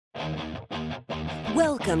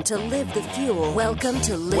Welcome to Live the Fuel. Welcome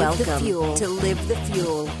to Live the Fuel. To Live the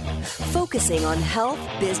Fuel. Focusing on health,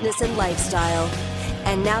 business, and lifestyle.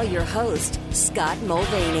 And now your host, Scott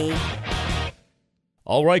Mulvaney.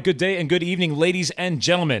 All right, good day and good evening, ladies and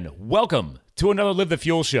gentlemen. Welcome to another Live the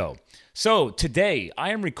Fuel show. So today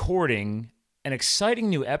I am recording an exciting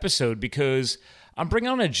new episode because I'm bringing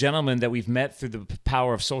on a gentleman that we've met through the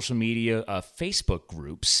power of social media, Facebook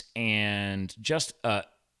groups, and just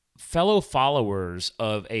fellow followers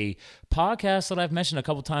of a podcast that I've mentioned a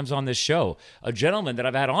couple times on this show. A gentleman that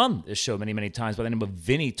I've had on this show many, many times by the name of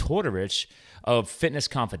Vinny Tortorich of Fitness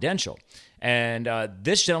Confidential. And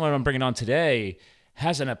this gentleman I'm bringing on today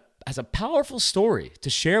has a powerful story to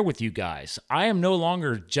share with you guys. I am no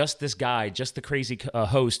longer just this guy, just the crazy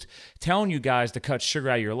host telling you guys to cut sugar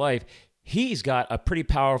out of your life. He's got a pretty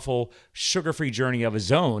powerful sugar-free journey of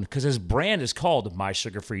his own because his brand is called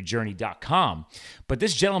MySugarFreeJourney.com. But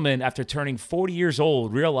this gentleman, after turning 40 years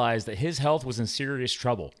old, realized that his health was in serious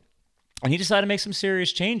trouble. And he decided to make some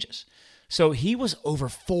serious changes. So he was over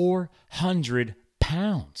 400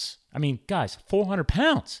 pounds. I mean, guys, 400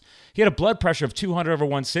 pounds. He had a blood pressure of 200 over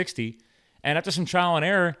 160. And after some trial and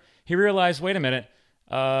error, he realized, wait a minute,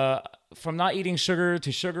 from not eating sugar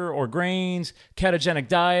to sugar or grains, ketogenic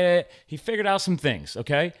diet, he figured out some things,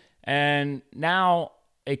 okay? And now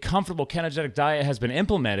a comfortable ketogenic diet has been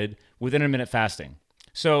implemented with intermittent fasting.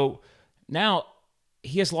 So now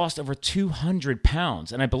he has lost over 200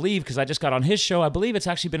 pounds. And I believe, because I just got on his show, I believe it's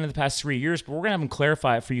actually been in the past 3 years, but we're going to have him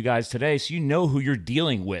clarify it for you guys today so you know who you're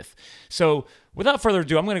dealing with. So without further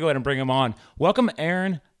ado, I'm going to go ahead and bring him on. Welcome,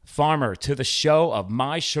 Aaron Farmer, to the show of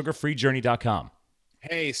MySugarFreeJourney.com.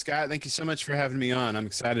 Hey, Scott, thank you so much for having me on. I'm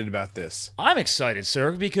excited about this. I'm excited,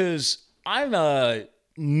 sir, because I'm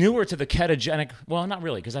newer to the ketogenic, well, not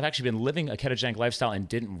really, because I've actually been living a ketogenic lifestyle and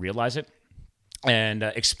didn't realize it, and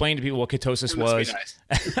explained to people what ketosis was.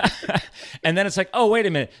 Nice. And then it's like, oh, wait a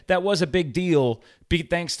minute, that was a big deal,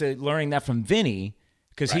 thanks to learning that from Vinny,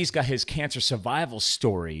 because he's got his cancer survival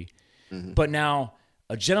story. Mm-hmm. But now,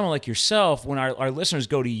 a gentleman like yourself, when our listeners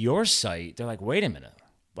go to your site, they're like, wait a minute.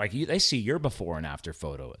 Like they see your before and after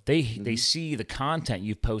photo. They see the content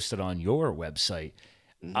you've posted on your website.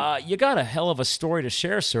 You got a hell of a story to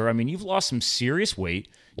share, sir. I mean, you've lost some serious weight.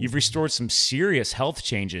 You've restored some serious health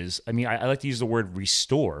changes. I mean, I like to use the word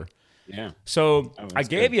restore. Yeah. So I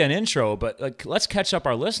gave you an intro, but let's catch up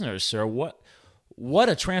our listeners, sir. What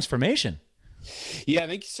a transformation. Yeah,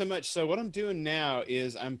 thank you so much. So what I'm doing now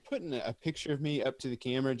is I'm putting a picture of me up to the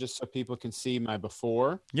camera just so people can see my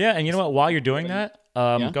before. Yeah, and you know what? While you're doing that,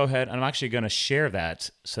 go ahead. I'm actually going to share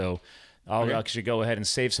that. So I'll actually go ahead and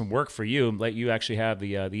save some work for you and let you actually have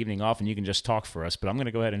the evening off and you can just talk for us. But I'm going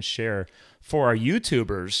to go ahead and share for our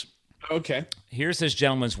YouTubers. Okay. Here's this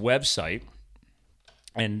gentleman's website.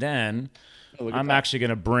 And then I'm actually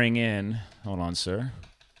going to bring in, hold on, sir.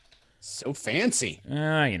 So fancy.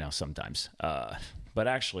 Sometimes. But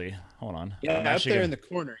actually, hold on. Yeah, up there in the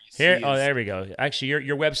corner. There we go. Actually,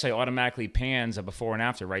 your website automatically pans a before and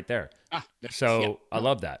after right there. I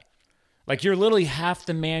love that. Like you're literally half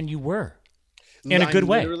the man you were, in a good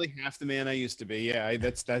way. Literally half the man I used to be. Yeah, I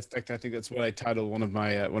think that's what I titled one of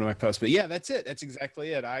my posts. But yeah, that's it. That's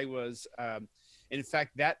exactly it. I was, in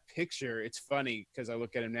fact, that picture. It's funny because I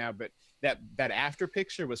look at him now, but that after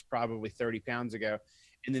picture was probably 30 pounds ago.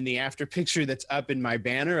 And then the after picture that's up in my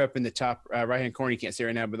banner, up in the top right-hand corner, you can't see it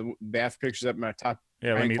right now, but the after picture's up in my top.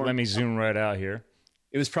 Yeah, let me zoom right out here.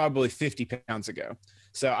 It was probably 50 pounds ago.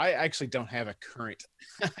 So I actually don't have a current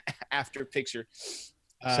after picture.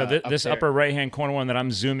 So this upper right-hand corner one that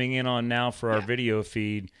I'm zooming in on now for our video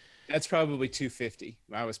feed. That's probably 250.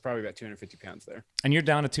 I was probably about 250 pounds there. And you're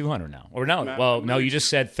down to 200 now. Or no, you just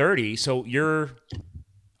said 30. So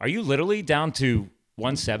are you literally down to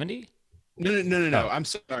 170? No. Oh. I'm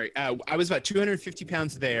sorry. I was about 250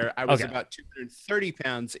 pounds there. I was about 230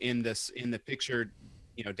 pounds in the picture,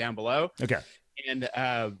 down below. Okay. And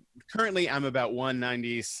currently I'm about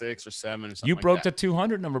 196 or 7 or something. You broke the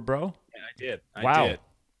 200 number, bro. Yeah, I did. Wow. I did.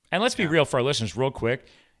 And let's be real for our listeners real quick.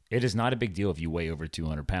 It is not a big deal if you weigh over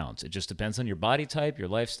 200 pounds. It just depends on your body type, your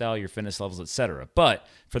lifestyle, your fitness levels, etc. But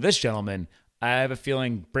for this gentleman, I have a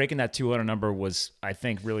feeling breaking that 200 number was, I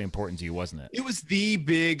think, really important to you, wasn't it? It was the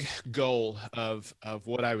big goal of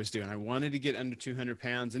what I was doing. I wanted to get under 200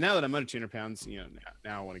 pounds. And now that I'm under 200 pounds,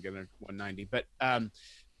 now I want to get under 190.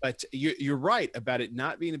 But you're right about it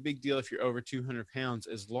not being a big deal if you're over 200 pounds,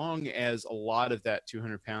 as long as a lot of that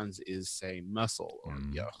 200 pounds is, say, muscle or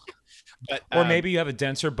or maybe you have a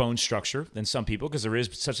denser bone structure than some people, because there is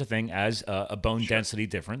such a thing as a bone density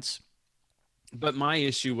difference. But my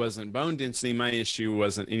issue wasn't bone density. My issue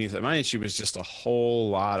wasn't anything. My issue was just a whole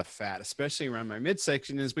lot of fat, especially around my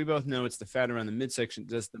midsection. As we both know, it's the fat around the midsection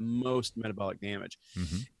that does the most metabolic damage.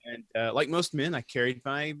 Mm-hmm. And like most men, I carried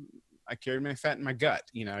my fat in my gut.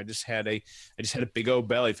 You know, I just had a big old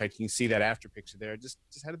belly. In fact, you can see that after picture there. I just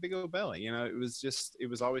had a big old belly. You know, it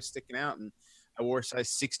was always sticking out. And I wore size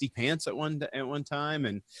 60 pants at one time.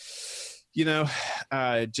 And, you know,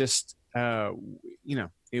 you know,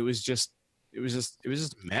 it was just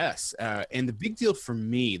a mess. And the big deal for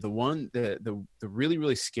me, the really,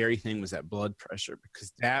 really scary thing was that blood pressure,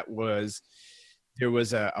 because there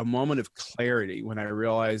was a moment of clarity when I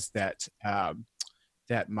realized that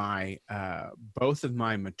my both of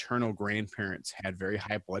my maternal grandparents had very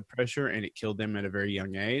high blood pressure, and it killed them at a very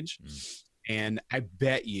young age. And I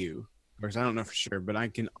bet you, of course, I don't know for sure, but I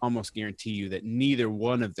can almost guarantee you that neither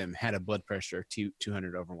one of them had a blood pressure of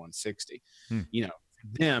 200 over 160. You know, for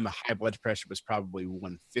them, a high blood pressure was probably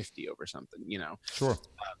 150 over something, you know. Sure.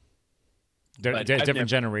 Different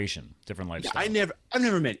generation, different lifestyle. I've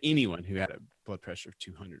never met anyone who had a blood pressure of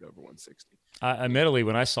 200 over 160. Admittedly,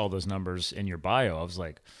 when I saw those numbers in your bio, I was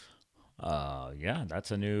like, yeah,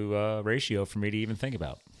 that's a new ratio for me to even think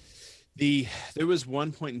about. There was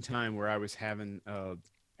one point in time where I was feeling,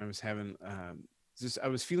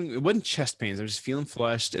 it wasn't chest pains. I was just feeling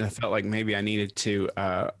flushed, and I felt like maybe I needed to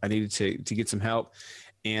get some help.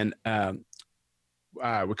 And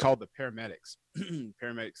we called the paramedics.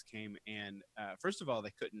 Paramedics came, and first of all,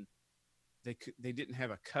 they didn't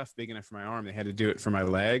have a cuff big enough for my arm. They had to do it for my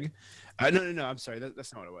leg. No, I'm sorry.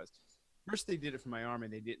 That's not what it was. First, they did it for my arm,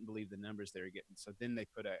 and they didn't believe the numbers they were getting. So then they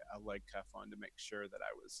put a leg cuff on to make sure that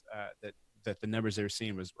I was that the numbers they were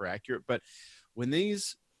seeing were accurate. But when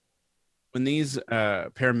these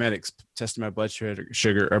paramedics tested my blood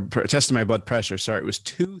sugar or tested my blood pressure, sorry, it was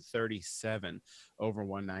 237 over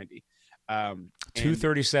 190.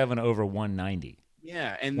 237 over 190.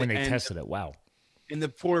 Yeah, and when they tested it, wow. And the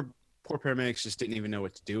poor paramedics just didn't even know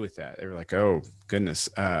what to do with that. They were like, "Oh goodness,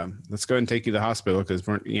 let's go ahead and take you to the hospital because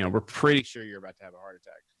we're pretty sure you're about to have a heart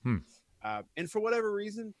attack." And for whatever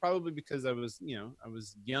reason, probably because I was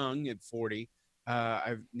young at 40.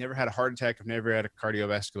 I've never had a heart attack. I've never had a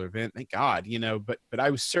cardiovascular event. Thank God, but I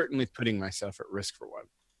was certainly putting myself at risk for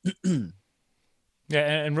one.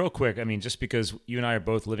 Yeah, and real quick, I mean, just because you and I are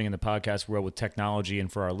both living in the podcast world with technology, and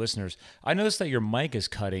for our listeners, I noticed that your mic is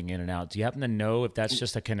cutting in and out. Do you happen to know if that's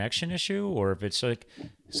just a connection issue, or if it's like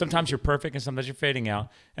sometimes you're perfect and sometimes you're fading out?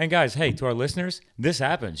 And guys, hey, to our listeners, this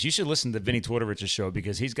happens. You should listen to Vinny Todorovich's show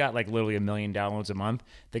because he's got like literally 1 million downloads a month.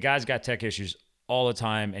 The guy's got tech issues all the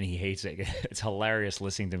time, and he hates it. It's hilarious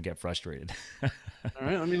listening to him get frustrated. All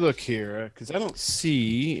right, let me look here because I don't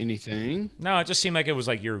see anything. No, it just seemed like it was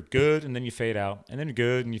like you're good and then you fade out, and then you're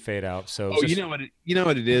good and you fade out. So you know what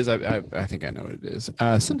it is. I think I know what it is.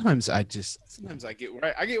 Sometimes I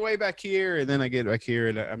get way back here, and then I get back here,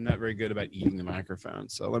 and I'm not very good about eating the microphone.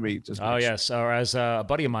 So let me just. Oh yes, or as a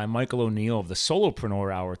buddy of mine, Michael O'Neill of the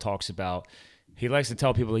Solopreneur Hour, talks about. He likes to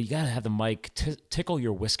tell people, you got to have the mic tickle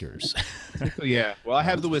your whiskers. Yeah. Well, I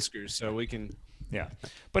have the whiskers, so we can. Yeah.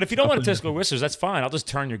 But if you don't want to tickle your whiskers, that's fine. I'll just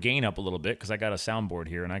turn your gain up a little bit because I got a soundboard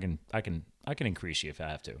here, and I can increase you if I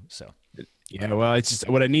have to. So. Yeah. Well, it's just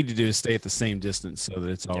what I need to do is stay at the same distance so that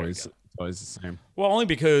it's always the same. Well, only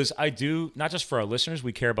because I do, not just for our listeners,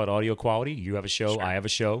 we care about audio quality. You have a show, sure. I have a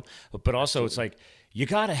show, but also It's like, you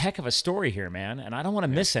got a heck of a story here, man, and I don't want to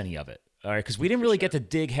miss any of it. All right, because we didn't really get to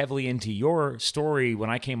dig heavily into your story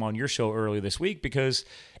when I came on your show earlier this week because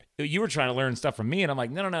you were trying to learn stuff from me, and I'm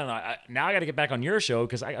like, no. Now I got to get back on your show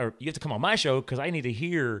or you have to come on my show because I need to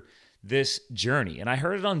hear this journey. And I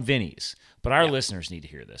heard it on Vinny's, but our listeners need to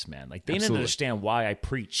hear this, man. Like they need to understand why I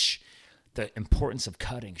preach the importance of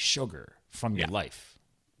cutting sugar from your life.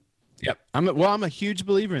 Yep, I'm a huge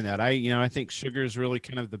believer in that. I think sugar is really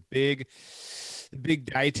kind of the big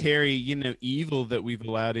dietary, evil that we've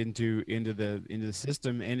allowed into the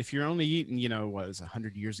system. And if you're only eating, what was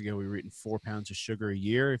 100 years ago, we were eating 4 pounds of sugar a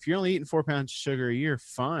year. If you're only eating 4 pounds of sugar a year,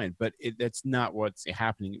 fine. But that's not what's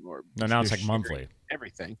happening anymore. No, now it's like monthly.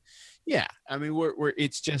 Everything. Yeah. I mean,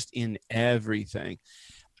 it's just in everything.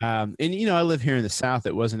 And I live here in the South.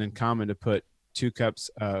 It wasn't uncommon to put 2 cups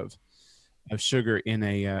of sugar in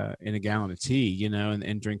a gallon of tea,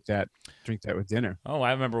 and drink that with dinner. Oh,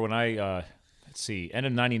 I remember when I, let's see, end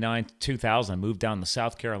of 99, 2000, I moved down to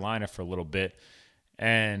South Carolina for a little bit,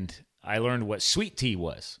 and I learned what sweet tea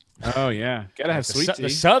was. Oh, yeah. Got to have sweet tea. The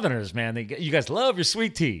Southerners, man, you guys love your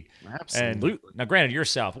sweet tea. Absolutely. And now, granted, you're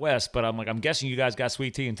Southwest, but I'm guessing you guys got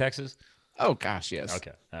sweet tea in Texas? Oh, gosh, yes.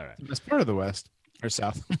 Okay, all right. That's part of the West or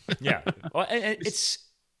South. Yeah. Well,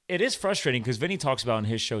 it is frustrating because Vinny talks about in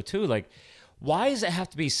his show, too, like, why does it have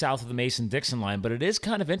to be south of the Mason-Dixon line? But it is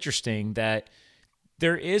kind of interesting that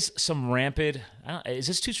there is some rampant, is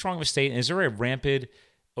this too strong of a statement? Is there a rampant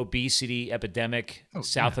obesity epidemic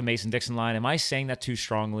south of Mason-Dixon line? Am I saying that too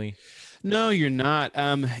strongly? No, you're not.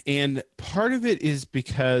 And part of it is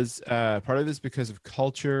because of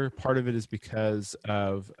culture. Part of it is because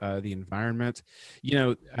of the environment.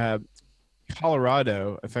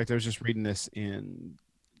 Colorado. In fact, I was just reading this in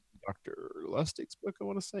Dr. Lustig's book, I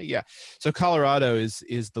want to say. Yeah. So Colorado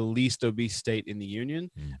is the least obese state in the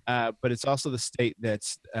union, but it's also the state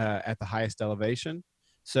that's at the highest elevation.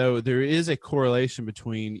 So there is a correlation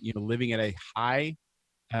between living at a high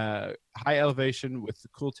elevation with the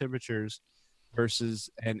cool temperatures versus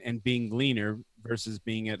and being leaner versus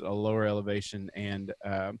being at a lower elevation and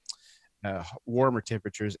warmer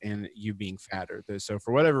temperatures and you being fatter. So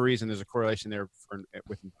for whatever reason, there's a correlation there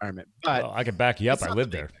with environment. But I can back you up. I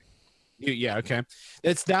lived there. Yeah. Okay.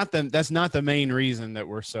 That's not the main reason that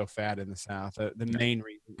we're so fat in the South. The main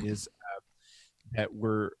reason is that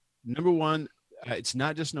we're, number one, it's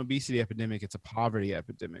not just an obesity epidemic, it's a poverty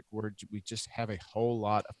epidemic. We just have a whole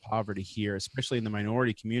lot of poverty here, especially in the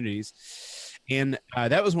minority communities. And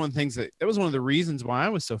that was one of the reasons why I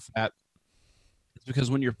was so fat. It's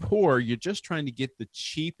because when you're poor, you're just trying to get the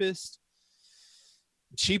cheapest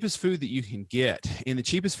food that you can get. And the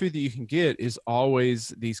cheapest food that you can get is always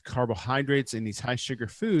these carbohydrates and these high sugar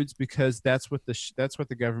foods, because that's what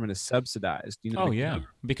the government has subsidized.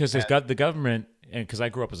 Because it's got the government, and because I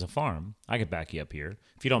grew up as a farm, I could back you up here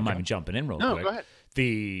if you don't mind me jumping in real quick. Go ahead.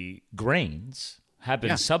 The grains have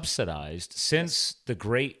been subsidized since the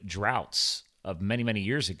great droughts of many, many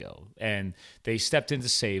years ago. And they stepped in to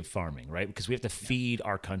save farming, right? Because we have to feed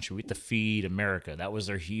our country. We have to feed America. That was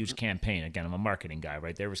their huge campaign. Again, I'm a marketing guy,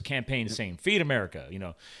 right? There was campaigns saying, feed America,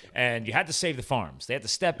 and you had to save the farms. They had to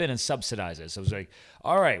step in and subsidize it. So it was like,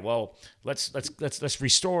 all right, well, let's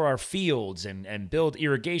restore our fields and build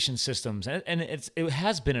irrigation systems. And it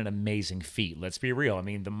has been an amazing feat. Let's be real. I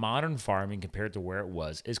mean, the modern farming compared to where it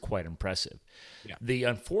was is quite impressive. Yeah. The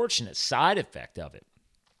unfortunate side effect of it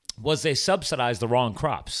was they subsidized the wrong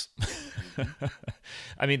crops.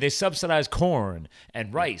 I mean, they subsidized corn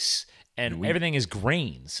and rice and everything is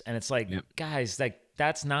grains. And it's like, guys, like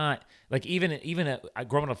that's not like even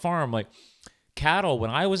growing on a farm, like cattle, when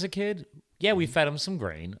I was a kid, we fed them some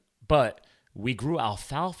grain, but we grew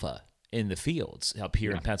alfalfa in the fields up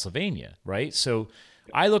here in Pennsylvania, right? So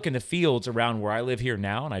I look in the fields around where I live here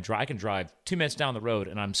now, and I can drive 2 minutes down the road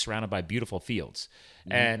and I'm surrounded by beautiful fields.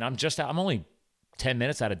 And I'm only 10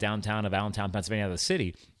 minutes out of downtown of Allentown, Pennsylvania, out of the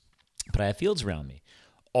city, but I have fields around me.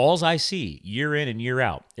 Alls I see year in and year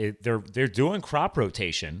out, they're doing crop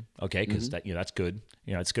rotation, okay, because that's good.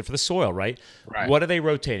 It's good for the soil, right? What are they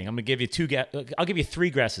rotating? I'm gonna give you I'll give you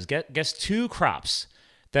three guesses. Guess two crops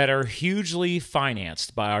that are hugely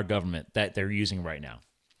financed by our government that they're using right now.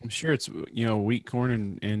 I'm sure it's wheat,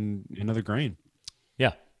 corn, and another grain.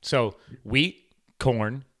 Yeah. So wheat,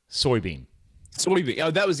 corn, soybean. Soybean.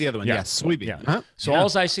 Oh, that was the other one. Yeah, soybean. Yeah. Huh? So all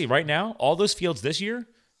I see right now, all those fields this year,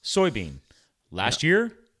 soybean. Last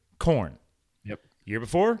year, corn. Yep. Year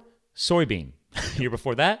before, soybean. Year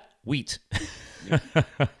before that, wheat.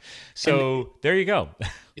 So there you go.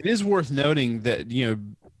 It is worth noting that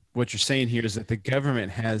what you're saying here is that the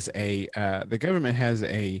government has a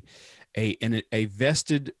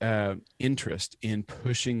vested interest in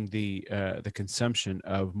pushing the consumption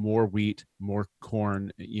of more wheat, more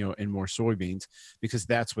corn, and more soybeans, because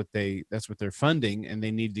that's what they're funding, and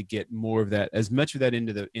they need to get more of that, as much of that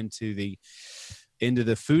into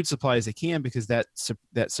the food supply as they can, because that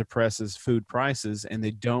suppresses food prices, and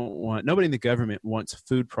nobody in the government wants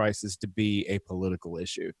food prices to be a political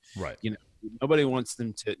issue. Right. Nobody wants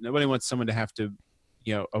someone to have to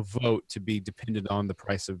a vote to be dependent on the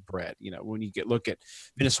price of bread. When you look at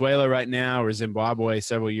Venezuela right now, or Zimbabwe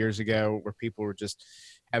several years ago, where people were just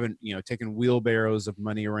taking wheelbarrows of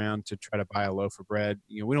money around to try to buy a loaf of bread.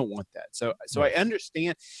 We don't want that. So I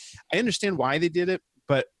understand why they did it,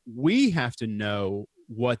 but we have to know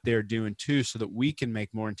what they're doing too, so that we can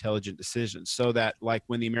make more intelligent decisions. So that, like,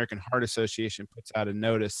 when the American Heart Association puts out a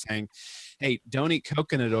notice saying, hey, don't eat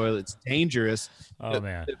coconut oil, it's dangerous.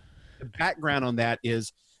 Man. The background on that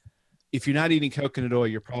is, if you're not eating coconut oil,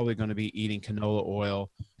 you're probably going to be eating canola oil,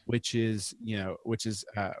 which is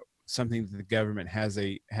something that the government has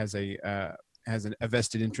a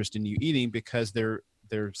vested interest in you eating, because they're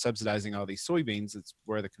subsidizing all these soybeans. It's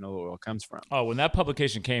where the canola oil comes from. Oh, when that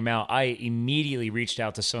publication came out, I immediately reached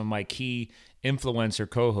out to some of my key influencer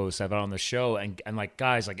co-hosts I've had on the show, and like,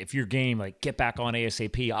 guys, like, if you're game, like, get back on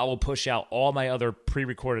ASAP. I will push out all my other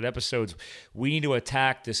pre-recorded episodes. We need to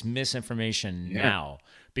attack this misinformation now,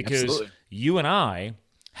 because Absolutely. you and I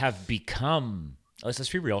have become, let's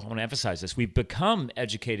be real, I want to emphasize this, we've become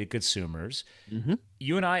educated consumers. Mm-hmm.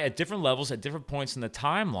 You and I, at different levels, at different points in the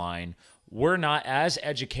timeline, we're not as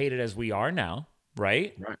educated as we are now,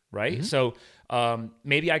 right? Right. Mm-hmm. So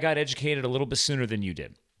maybe I got educated a little bit sooner than you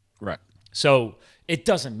did. Right. So it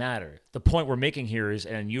doesn't matter. The point we're making here is,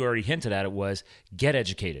 and you already hinted at it, was get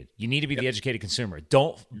educated. You need to be the educated consumer.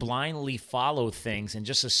 Don't blindly follow things and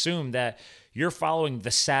just assume that you're following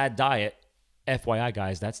the SAD diet. FYI,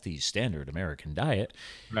 guys, that's the standard American diet.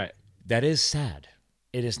 Right. That is sad.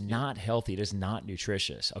 It is not healthy. It is not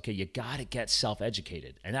nutritious. Okay, you got to get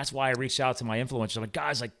self-educated. And that's why I reached out to my influencers. I'm like,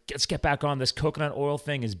 guys, let's get back on this. Coconut oil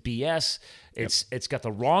thing is BS. It's got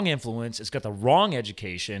the wrong influence. It's got the wrong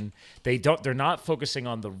education. They're not focusing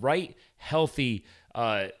on the right, healthy,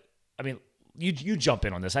 you jump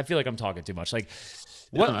in on this. I feel like I'm talking too much. Like,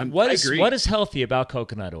 what is healthy about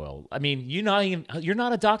coconut oil? I mean, you're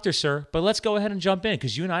not a doctor, sir, but let's go ahead and jump in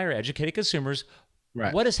because you and I are educated consumers.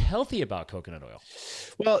 Right. What is healthy about coconut oil?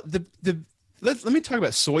 Well, let me talk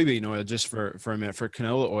about soybean oil just for a minute, for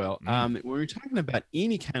canola oil. When we're talking about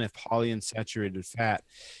any kind of polyunsaturated fat,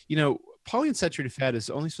 polyunsaturated fat is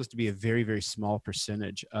only supposed to be a very, very small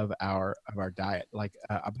percentage of our diet, like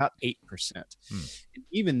about 8%. And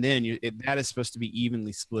even then, that is supposed to be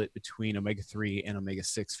evenly split between omega-3 and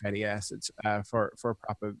omega-6 fatty acids for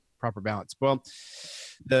a proper balance. Well,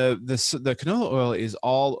 the canola oil is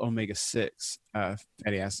all omega-6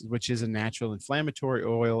 fatty acids, which is a natural inflammatory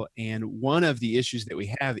oil. And one of the issues that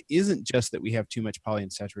we have isn't just that we have too much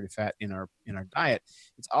polyunsaturated fat in our diet.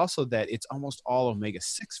 It's also that it's almost all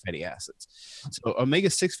omega-6 fatty acids. So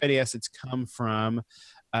omega-6 fatty acids come from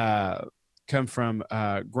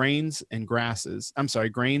grains and grasses. I'm sorry,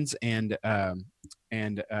 grains and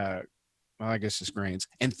well, I guess just grains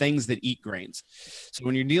and things that eat grains. So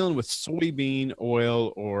when you're dealing with soybean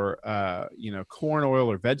oil or corn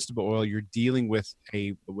oil or vegetable oil, you're dealing with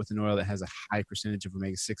an oil that has a high percentage of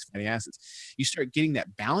omega-6 fatty acids. You start getting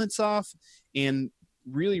that balance off, and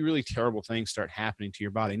really, really terrible things start happening to your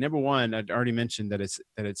body. Number one, I'd already mentioned that it's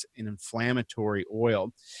an inflammatory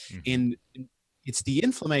oil, and it's the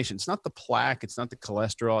inflammation. It's not the plaque. It's not the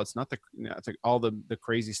cholesterol. It's not all the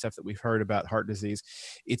crazy stuff that we've heard about heart disease.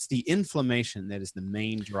 It's the inflammation that is the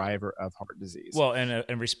main driver of heart disease. Well, and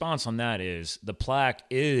a response on that is the plaque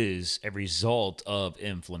is a result of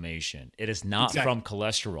inflammation. It is not from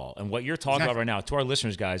cholesterol. And what you're talking about right now, to our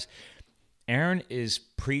listeners, guys, Aaron is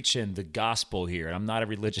preaching the gospel here. And I'm not a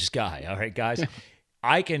religious guy. All right, guys.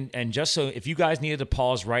 And just so if you guys needed to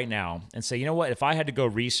pause right now and say, you know what, if I had to go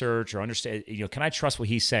research or understand, can I trust what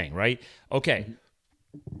he's saying, right? Okay.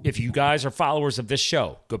 If you guys are followers of this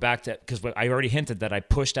show, go back to, because I already hinted that I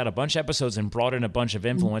pushed out a bunch of episodes and brought in a bunch of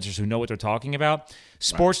influencers who know what they're talking about.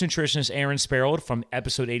 Sports nutritionist Aaron Sparrow from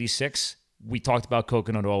episode 86. We talked about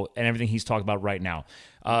coconut oil and everything he's talking about right now.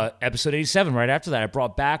 Episode 87, right after that, I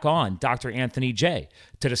brought back on Dr. Anthony J.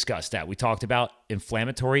 to discuss that. We talked about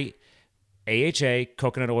inflammatory AHA,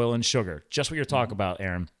 coconut oil, and sugar. Just what you're talking about,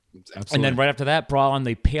 Aaron. Absolutely. And then right after that, brought on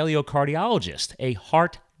the paleocardiologist, a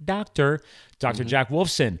heart doctor, Dr. Jack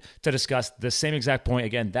Wolfson, to discuss the same exact point.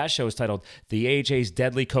 Again, that show is titled The AHA's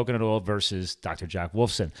Deadly Coconut Oil versus Dr. Jack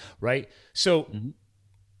Wolfson, right? So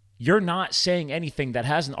you're not saying anything that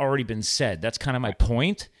hasn't already been said. That's kind of my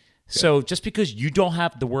point. So just because you don't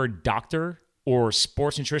have the word doctor or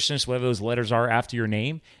sports nutritionist, whatever those letters are after your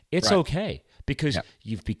name, it's okay. Because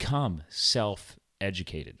you've become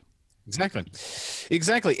self-educated.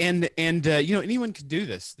 Exactly. And anyone can do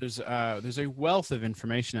this. There's a wealth of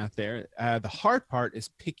information out there. The hard part is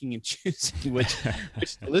picking and choosing which to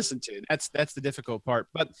listen to. That's the difficult part.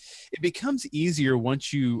 But it becomes easier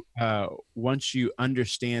once you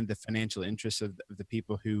understand the financial interests of the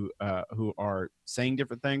people who are saying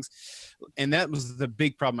different things. And that was the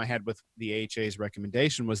big problem I had with the AHA's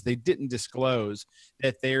recommendation, was they didn't disclose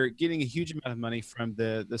that they're getting a huge amount of money from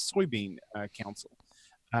the soybean council.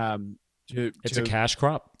 It's a cash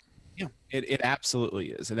crop. Yeah, it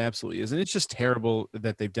absolutely is. It absolutely is. And it's just terrible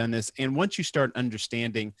that they've done this. And once you start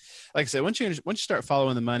understanding, like I said, once you start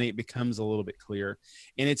following the money, it becomes a little bit clearer.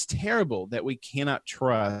 And it's terrible that we cannot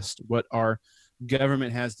trust what our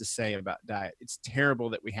government has to say about diet. It's terrible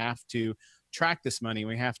that we have to track this money.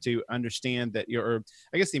 We have to understand that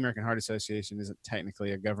I guess the American Heart Association isn't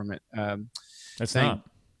technically a government That's thing. not.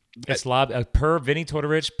 It's per Vinny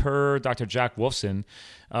Tortorich, per Dr. Jack Wolfson,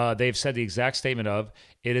 they've said the exact statement of,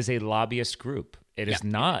 it is a lobbyist group. It is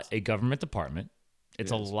not a government department.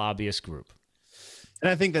 It's a lobbyist group. And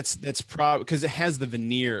I think that's probably because it has the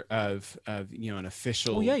veneer of an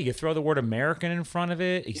official. Well, yeah, you throw the word American in front of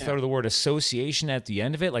it. You throw the word association at the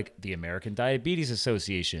end of it, like the American Diabetes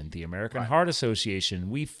Association, the American Heart Association.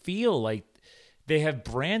 We feel like they have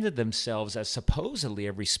branded themselves as supposedly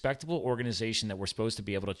a respectable organization that we're supposed to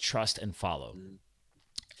be able to trust and follow.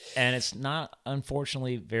 And it's not,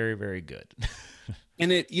 unfortunately, very, very good.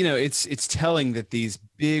 And it's telling that these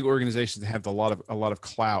big organizations that have a lot of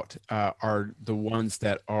clout are the ones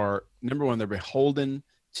that are, number one, they're beholden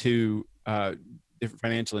to different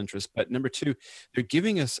financial interests, but number two, they're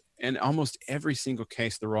giving us in almost every single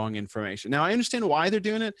case the wrong information. Now, I understand why they're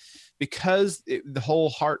doing it, because the whole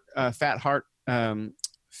fat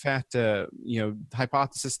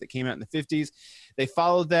hypothesis that came out in the 50s, they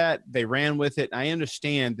followed that, they ran with it. I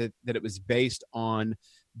understand that it was based on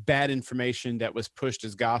bad information that was pushed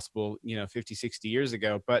as gospel 50, 60 years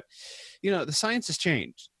ago, but the science has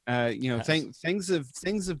changed. Things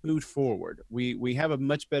have moved forward. We have a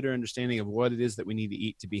much better understanding of what it is that we need to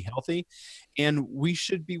eat to be healthy, and we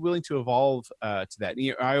should be willing to evolve to that.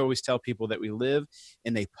 I always tell people that we live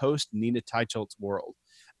in a post Nina Teicholz world.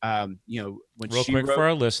 When real quick for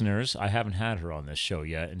our listeners, I haven't had her on this show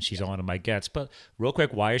yet, and she's on one of my guests, but real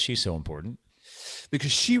quick, why is she so important?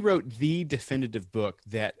 Because she wrote the definitive book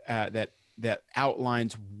that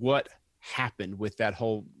outlines what happened with that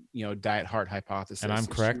whole diet heart hypothesis. And I'm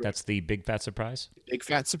correct. That's the Big Fat Surprise. Big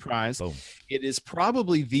Fat Surprise. Boom. It is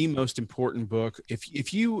probably the most important book.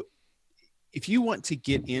 If you want to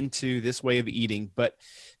get into this way of eating, but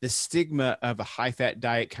the stigma of a high-fat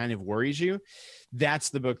diet kind of worries you, that's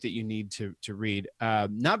the book that you need to read.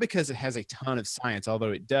 Not because it has a ton of science, although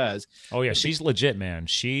it does. Oh, yeah. She's legit, man.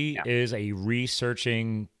 She is a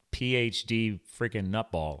researching PhD freaking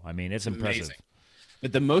nutball. I mean, it's impressive. Amazing.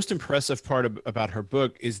 But the most impressive part about her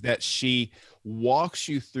book is that she walks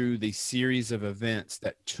you through the series of events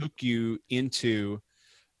that took you into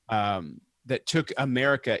that took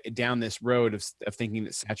America down this road of thinking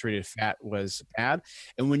that saturated fat was bad.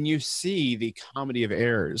 And when you see the comedy of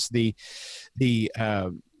errors, the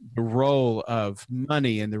role of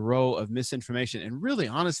money and the role of misinformation, and really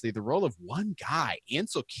honestly, the role of one guy,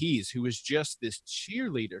 Ansel Keys, who was just this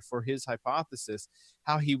cheerleader for his hypothesis,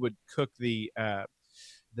 how he would cook the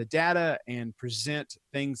data and present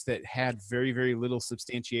things that had very, very little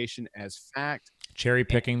substantiation as fact. Cherry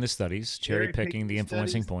picking the studies, cherry picking the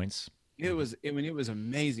influencing points. It was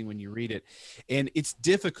amazing when you read it, and it's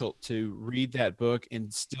difficult to read that book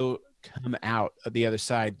and still come out of the other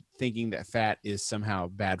side thinking that fat is somehow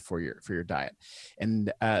bad for your diet.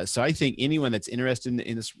 And so I think anyone that's interested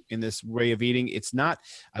in this way of eating, it's not.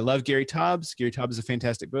 I love Gary Taubes. Gary Taubes is a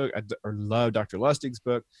fantastic book. I love Dr. Lustig's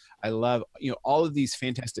book. I love all of these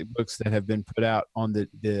fantastic books that have been put out on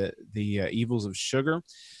the evils of sugar.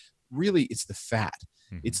 Really, it's the fat.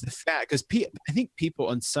 It's the fat, because I think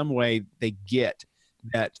people in some way they get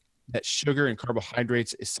that sugar and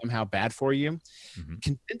carbohydrates is somehow bad for you.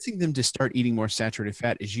 Convincing them to start eating more saturated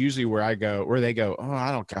fat is usually where they go, oh,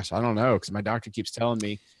 I don't know, because my doctor keeps telling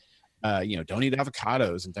me, don't eat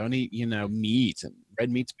avocados and don't eat, meat, and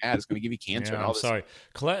red meat's bad. It's going to give you cancer. And all this. Sorry.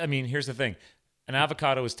 I mean, here's the thing. An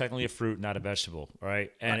avocado is technically a fruit, not a vegetable,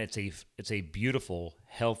 right? And it's a beautiful,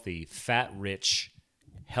 healthy, fat-rich,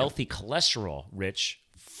 healthy, cholesterol-rich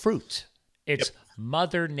fruit. It's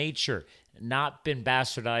Mother Nature, not been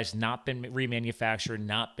bastardized, not been remanufactured,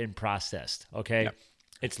 not been processed. Okay,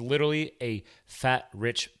 It's literally a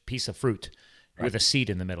fat-rich piece of fruit with a seed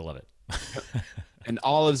in the middle of it. And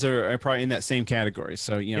olives are probably in that same category.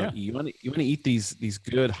 So you want to eat these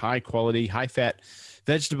good, high-quality, high-fat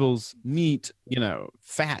vegetables, meat,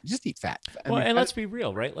 fat. Just eat fat. And let's be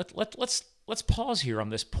real, right? Let's pause here on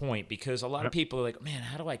this point, because a lot of people are like, man,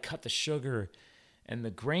 how do I cut the sugar and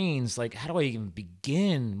the grains? Like, how do I even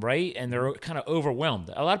begin, right? And they're kind of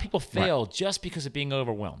overwhelmed. A lot of people fail just because of being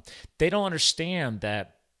overwhelmed. They don't understand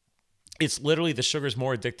that it's literally, the sugar is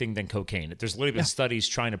more addicting than cocaine. There's literally been studies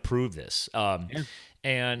trying to prove this.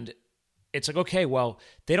 And it's like, okay, well,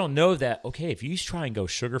 they don't know that, okay, if you try and go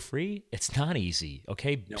sugar-free, it's not easy,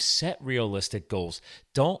 okay? Nope. Set realistic goals.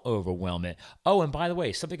 Don't overwhelm it. Oh, and by the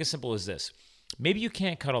way, something as simple as this. Maybe you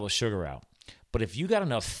can't cut all the sugar out, but if you got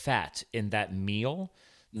enough fat in that meal,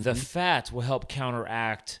 the fat will help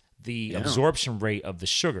counteract the absorption rate of the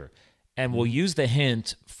sugar. And we'll use the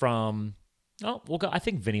hint from, I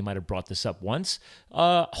think Vinny might have brought this up once,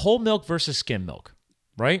 whole milk versus skim milk,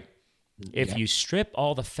 right? If you strip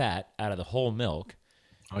all the fat out of the whole milk,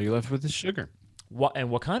 all you're left with is sugar.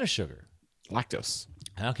 What kind of sugar? Lactose.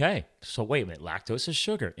 Okay. So wait a minute. Lactose is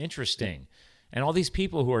sugar. Interesting. And all these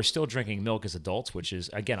people who are still drinking milk as adults, which is,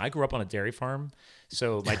 again, I grew up on a dairy farm.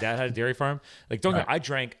 So my dad had a dairy farm. Like, don't get, I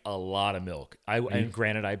drank a lot of milk. And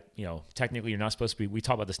granted, technically you're not supposed to be, we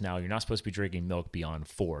talk about this now, you're not supposed to be drinking milk beyond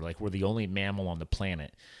 4. Like, we're the only mammal on the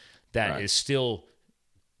planet that is still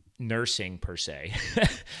nursing per se.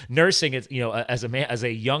 Nursing is, as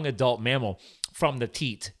a young adult mammal from the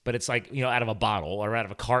teat, but it's like, out of a bottle or out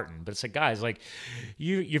of a carton. But it's like, guys, like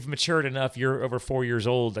you've matured enough. You're over 4 years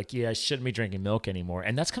old. Like, yeah, I shouldn't be drinking milk anymore.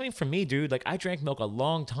 And that's coming from me, dude. Like, I drank milk a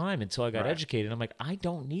long time until I got educated. I'm like, I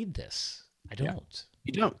don't need this. I don't.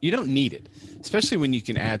 Yeah. You don't need it, especially when you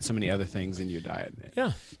can add so many other things in your diet.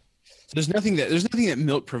 Yeah. So there's nothing that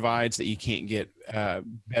milk provides that you can't get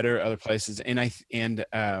better other places. And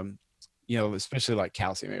especially like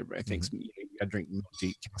calcium. Everybody thinks I drink milk to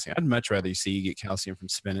eat calcium. I'd much rather see you get calcium from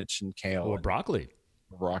spinach and kale or broccoli.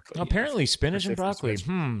 Apparently, spinach and broccoli,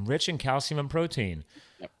 rich in calcium and protein.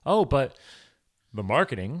 Yep. Oh, but the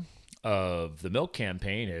marketing of the milk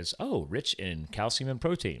campaign is rich in calcium and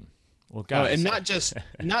protein. Well, guys, and not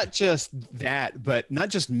just that, but not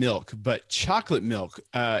just milk, but chocolate milk,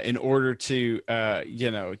 in order to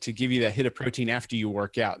to give you that hit of protein after you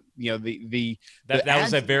work out. That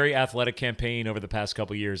was a very athletic campaign over the past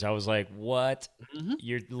couple of years. I was like, what?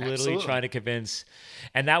 You're literally trying to convince,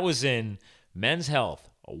 and that was in men's health,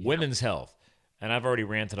 women's health. And I've already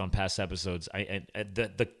ranted on past episodes.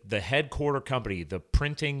 The headquarter company, the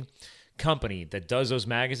printing company that does those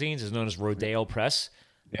magazines is known as Rodale Press.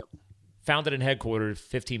 Yep. Founded in headquarters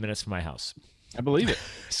 15 minutes from my house. I believe it.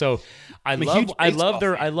 So I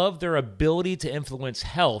love their ability to influence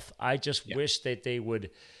health. I just wish that they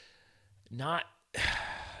would not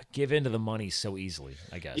give into the money so easily,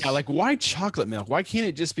 I guess. Yeah, like, why chocolate milk? Why can't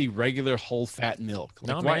it just be regular whole fat milk?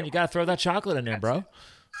 Like, man, you got to throw that chocolate in there, bro.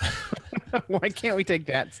 Why can't we take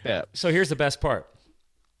that step? So here's the best part.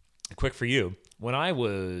 Quick for you. When I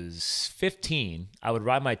was 15, I would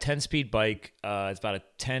ride my 10-speed bike. It's about a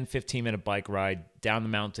 10, 15-minute bike ride down the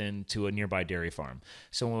mountain to a nearby dairy farm.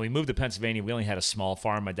 So when we moved to Pennsylvania, we only had a small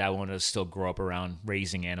farm. My dad wanted to still grow up around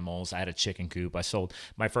raising animals. I had a chicken coop. I sold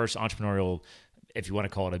my first entrepreneurial, if you want to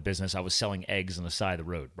call it a business, I was selling eggs on the side of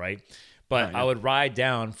the road, right? But I would ride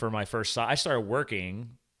down for my first – I started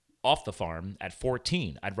working off the farm at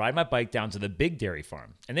 14. I'd ride my bike down to the big dairy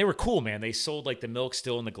farm. And they were cool, man. They sold like the milk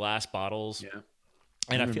still in the glass bottles. Yeah.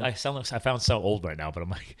 And I found so old right now, but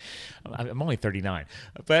I'm only 39.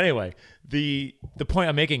 But anyway, the point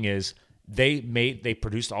I'm making is they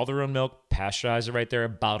produced all their own milk, pasteurized it right there,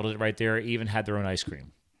 bottled it right there, even had their own ice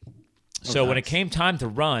cream. So when it came time to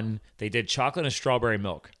run, they did chocolate and strawberry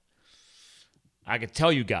milk. I could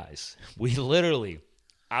tell you guys,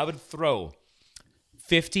 I would throw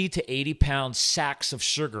 50 to 80 pound sacks of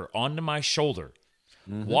sugar onto my shoulder.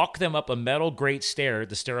 Walk them up a metal grate stair,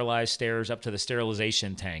 the sterilized stairs up to the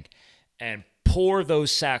sterilization tank, and pour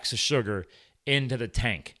those sacks of sugar into the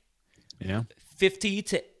tank. Yeah. 50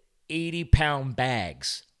 to 80 pound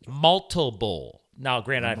bags, multiple. Now,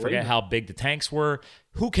 granted, I forget how big the tanks were.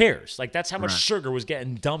 Who cares? Like, that's how much sugar was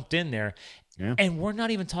getting dumped in there. Yeah. And we're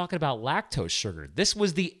not even talking about lactose sugar. This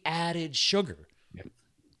was the added sugar. Yep.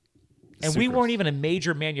 And we weren't even a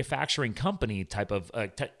major manufacturing company type of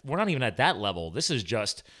we're not even at that level. This is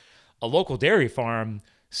just a local dairy farm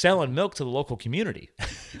selling milk to the local community.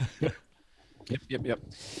 Yep.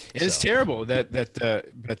 It's terrible but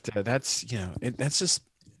that's that's just,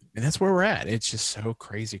 and that's where we're at. It's just so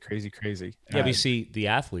crazy. Yeah, we see the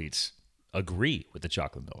athletes agree with the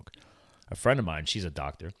chocolate milk. A friend of mine, she's a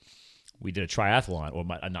doctor. We did a triathlon,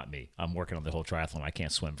 or not me. I'm working on the whole triathlon. I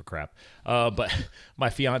can't swim for crap. But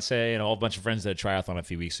my fiance and a whole bunch of friends did a triathlon a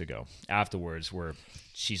few weeks ago. Afterwards,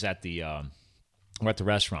 she's at we're at the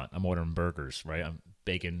restaurant. I'm ordering burgers, right? I'm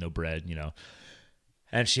bacon, no bread,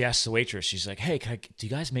 And she asks the waitress, she's like, "Hey, do you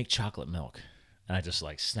guys make chocolate milk?" And I just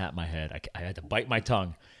like snapped my head. I had to bite my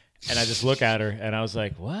tongue, and I just look at her, and I was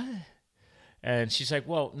like, "What?" And she's like,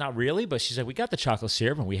 "Well, not really," but she's like, "We got the chocolate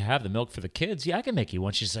syrup and we have the milk for the kids. Yeah, I can make you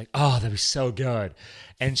one." She's like, "Oh, that'd be so good."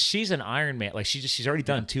 And she's an Ironman. Like, she's already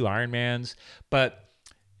done 2 Ironmans, but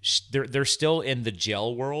they're still in the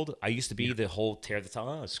gel world. I used to be the whole tear the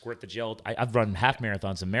tongue, squirt the gel. I've run half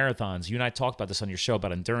marathons and marathons. You and I talked about this on your show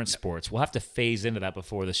about endurance sports. We'll have to phase into that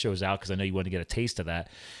before the show's out because I know you want to get a taste of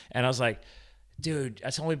that. And I was like, dude,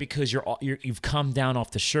 that's only because you've come down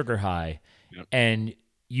off the sugar high, and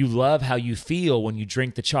you love how you feel when you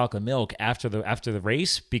drink the chocolate milk after the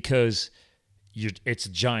race because it's a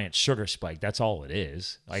giant sugar spike. That's all it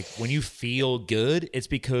is. Like, when you feel good, it's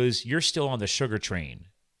because you're still on the sugar train.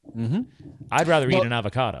 Mm-hmm. I'd rather eat an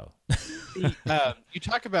avocado. You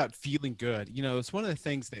talk about feeling good. You know, it's one of the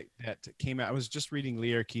things that came out. I was just reading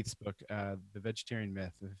Leah Keith's book, The Vegetarian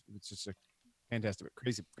Myth. It's just a fantastic,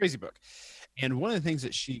 crazy book. And one of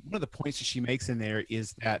the points that she makes in there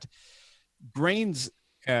is that grains,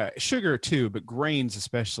 sugar too, but grains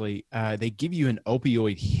especially, they give you an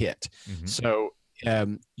opioid hit. Mm-hmm. So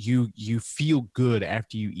you feel good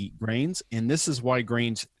after you eat grains, and this is why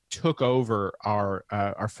grains took over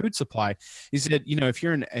our food supply. He said, you know, if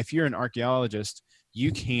you're an archaeologist,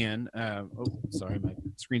 you can sorry, my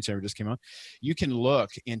screensaver just came on. You can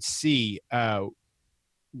look and see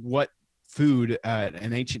what food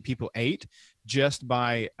an ancient people ate just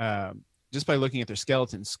by looking at their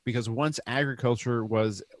skeletons, because once agriculture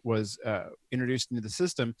was introduced into the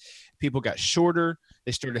system, people got shorter.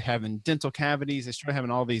 They started having dental cavities. They started having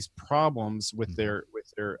all these problems with their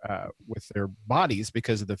bodies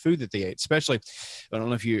because of the food that they ate. Especially, I don't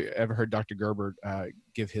know if you ever heard Dr. Gerber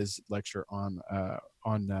give his lecture on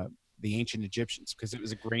the ancient Egyptians, because it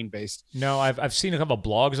was a grain-based. No, I've seen a couple of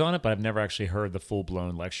blogs on it, but I've never actually heard the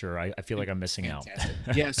full-blown lecture. I feel like I'm missing Fantastic.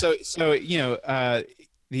 out. Yeah, so you know,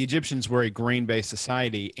 the Egyptians were a grain-based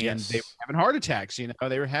society, and Yes. they were having heart attacks. You know,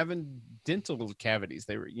 they were having dental cavities.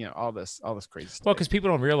 They were, you know, all this crazy stuff. Well, because people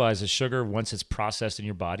don't realize that sugar, once it's processed in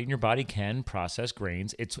your body, and your body can process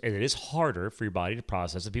grains, it is harder for your body to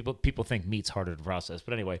process it. People think meat's harder to process,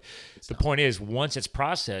 but anyway, the point is, once it's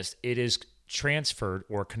processed, it is transferred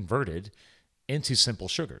or converted into simple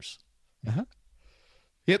sugars. Uh-huh.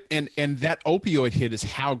 Yep, and that opioid hit is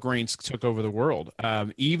how grains took over the world.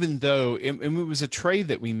 Even though it was a trade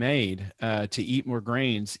that we made to eat more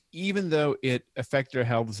grains, even though it affected our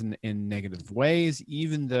health in negative ways,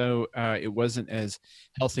 even though it wasn't as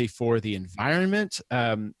healthy for the environment,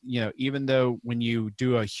 you know, even though when you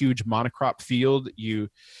do a huge monocrop field, you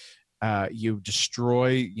destroy,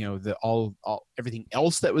 you know, all everything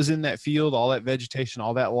else that was in that field, all that vegetation,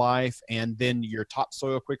 all that life, and then your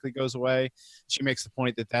topsoil quickly goes away. She makes the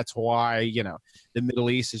point that that's why, you know, the Middle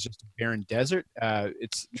East is just a barren desert.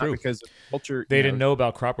 It's True. not because of culture. They didn't know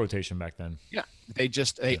about crop rotation back then. Yeah,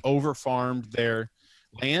 they over-farmed their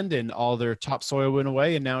land, and all their topsoil went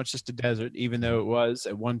away, and now it's just a desert, even though it was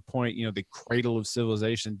at one point, you know, the cradle of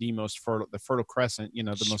civilization, the Fertile Crescent, you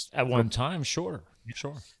know, the most At one time, sure.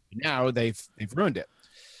 Now they've ruined it.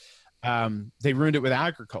 They ruined it with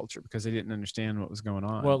agriculture because they didn't understand what was going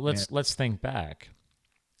on. Well, let's think back.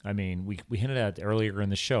 I mean, we hinted at it earlier in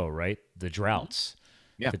the show, right? The droughts,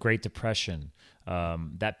 the Great Depression,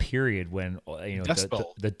 that period when, you know,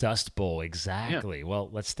 the Dust Bowl, exactly. Yeah. Well,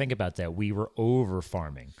 let's think about that. We were over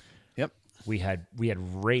farming. Yep. We had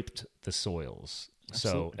raped the soils.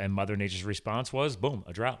 Absolutely. So, and Mother Nature's response was, boom,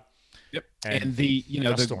 a drought. Yep. And the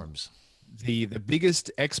storms. The biggest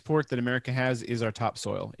export that America has is our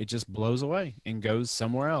topsoil. It just blows away and goes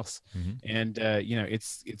somewhere else. Mm-hmm. And you know,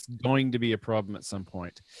 it's going to be a problem at some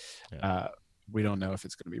point. Yeah. We don't know if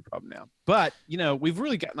it's going to be a problem now, but you know, we've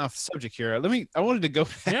really gotten off the subject here. I wanted to go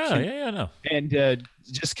back. No. And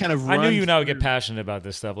just kind of. I knew you and I would get passionate about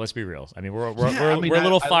this stuff. Let's be real. I mean, we're a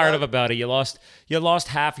little fired up about it. You lost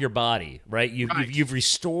half your body, right? You've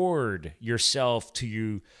restored yourself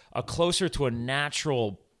to closer to a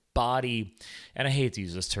natural body, and I hate to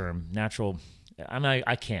use this term, natural.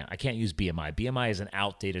 I can't use BMI. BMI is an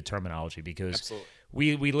outdated terminology because. Absolutely.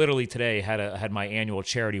 We literally today had my annual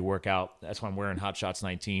charity workout. That's why I'm wearing Hot Shots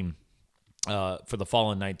 19 for the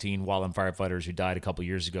fallen 19 wildland firefighters who died a couple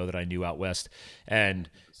years ago that I knew out west. And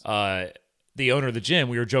the owner of the gym,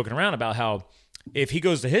 we were joking around about how if he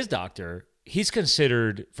goes to his doctor, he's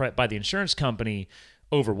considered by the insurance company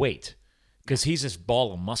overweight because he's this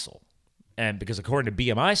ball of muscle. And because according to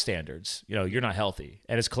BMI standards, you know, you're not healthy.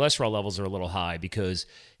 And his cholesterol levels are a little high because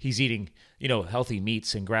he's eating, you know, healthy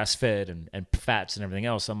meats and grass-fed and fats and everything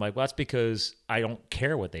else. I'm like, well, that's because I don't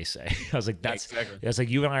care what they say. I was like, that's like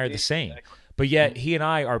you and I are the same. But yet he and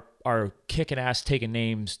I are kicking ass, taking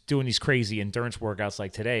names, doing these crazy endurance workouts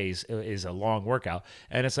like today's is a long workout.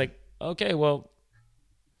 And it's like, okay, well,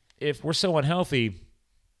 if we're so unhealthy,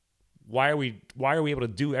 why are we able to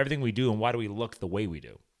do everything we do, and why do we look the way we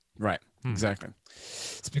do? Right. Exactly.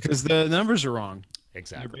 It's because the numbers are wrong.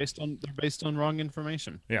 Exactly. They're based on wrong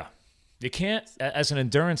information. Yeah. You can't, as an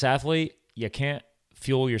endurance athlete, you can't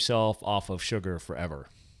fuel yourself off of sugar forever.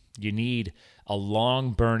 You need a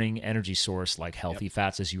long burning energy source like healthy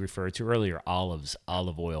fats, as you referred to earlier, olives,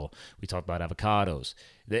 olive oil. We talked about avocados.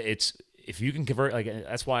 If you can convert, like,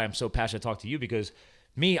 that's why I'm so passionate to talk to you, because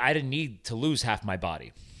I didn't need to lose half my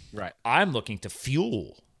body. Right. I'm looking to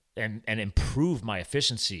fuel and improve my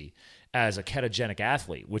efficiency as a ketogenic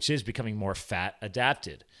athlete, which is becoming more fat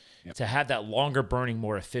adapted. to have that longer burning,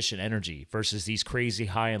 more efficient energy versus these crazy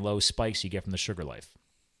high and low spikes you get from the sugar life.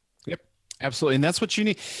 Yep. Absolutely. And that's what you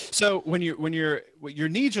need. So when your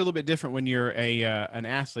needs are a little bit different when you're an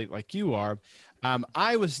athlete like you are.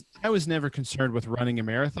 I was never concerned with running a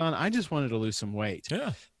marathon. I just wanted to lose some weight.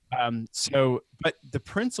 Yeah. But the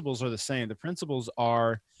principles are the same. The principles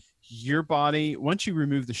are your body, once you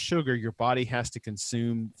remove the sugar, your body has to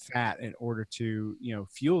consume fat in order to,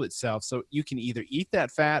 fuel itself. So you can either eat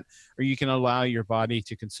that fat or you can allow your body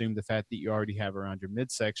to consume the fat that you already have around your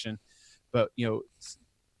midsection. But,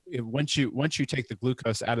 once you take the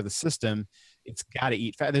glucose out of the system, it's got to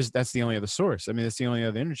eat fat. That's the only other source. I mean, that's the only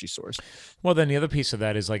other energy source. Well, then the other piece of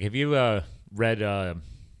that is like, have you read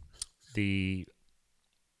The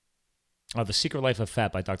Secret Life of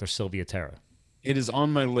Fat by Dr. Sylvia Tara? It is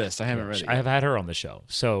on my list. I haven't read it yet. I have had her on the show.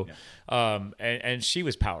 So, and she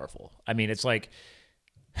was powerful. I mean, it's like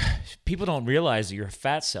people don't realize that your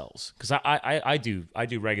fat cells, because I do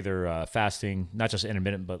regular fasting, not just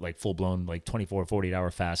intermittent, but like full blown, like 24, 48 hour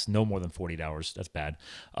fast, no more than 48 hours. That's bad.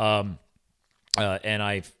 And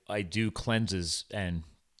I do cleanses and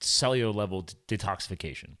cellular level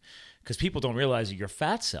detoxification, because people don't realize that your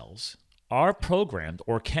fat cells are programmed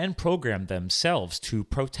or can program themselves to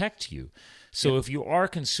protect you. So if you are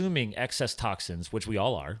consuming excess toxins, which we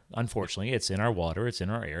all are, unfortunately, it's in our water, it's in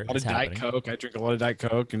our air. A lot of Diet Coke. I drink a lot of Diet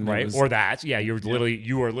Coke. And or that. Yeah, you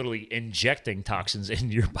are literally injecting toxins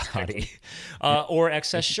into your body. Or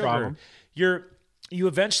excess sugar. You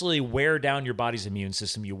eventually wear down your body's immune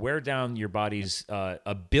system. You wear down your body's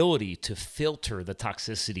ability to filter the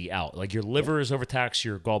toxicity out. Like your liver is overtaxed,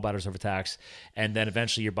 your gallbladder is overtaxed, and then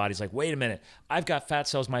eventually your body's like, wait a minute, I've got fat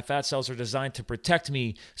cells. My fat cells are designed to protect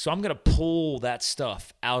me, so I'm going to pull that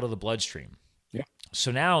stuff out of the bloodstream. Yeah.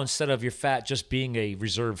 So now instead of your fat just being a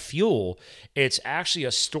reserve fuel, it's actually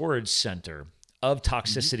a storage center of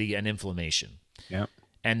toxicity and inflammation. Yeah.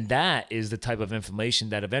 And that is the type of inflammation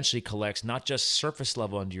that eventually collects not just surface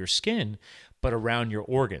level under your skin, but around your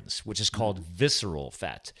organs, which is called visceral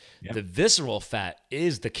fat. Yep. The visceral fat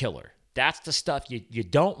is the killer. That's the stuff you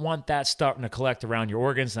don't want that starting to collect around your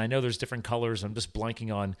organs. And I know there's different colors. I'm just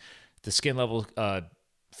blanking on the skin level.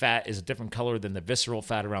 Fat is a different color than the visceral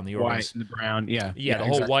fat around the organs. White and brown, yeah. Yeah, the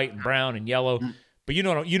whole white and brown and yellow. Mm-hmm. But you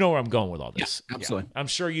know where I'm going with all this. Yeah, absolutely. Yeah. I'm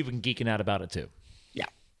sure you've been geeking out about it too. Yeah.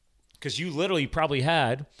 Because you literally probably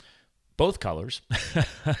had both colors.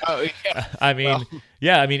 Oh, yeah. I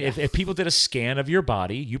mean, if people did a scan of your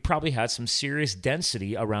body, you probably had some serious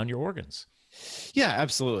density around your organs. Yeah,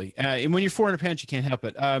 absolutely. And when you're 400 pounds, you can't help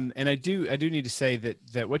it. And I do need to say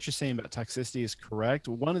that what you're saying about toxicity is correct.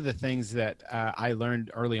 One of the things that I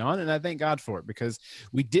learned early on, and I thank God for it, because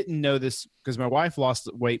we didn't know this, because my wife lost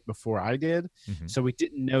weight before I did. Mm-hmm. So we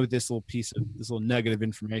didn't know this little nugget of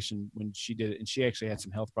information when she did it. And she actually had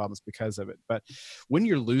some health problems because of it. But when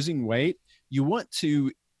you're losing weight, you want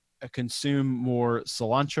to consume more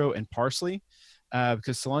cilantro and parsley.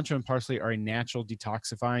 Because cilantro and parsley are a natural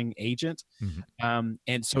detoxifying agent, mm-hmm.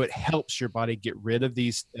 And so it helps your body get rid of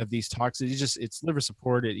these toxins. It's liver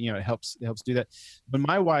supported. It helps do that. When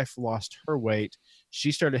my wife lost her weight,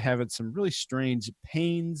 she started having some really strange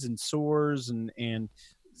pains and sores and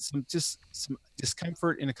some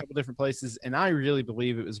discomfort in a couple different places. And I really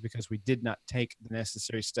believe it was because we did not take the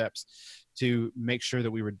necessary steps to make sure that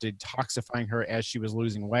we were detoxifying her as she was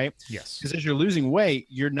losing weight. Yes. Because as you're losing weight,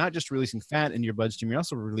 you're not just releasing fat in your bloodstream, you're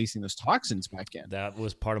also releasing those toxins back in. That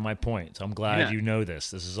was part of my point. So I'm glad you know this.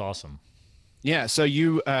 This is awesome. Yeah. So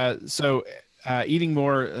eating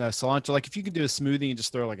more cilantro, like if you could do a smoothie and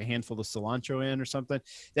just throw like a handful of cilantro in or something,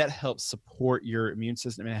 that helps support your immune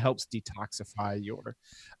system and it helps detoxify your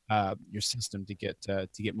system to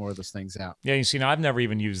get more of those things out. Yeah, you see, now I've never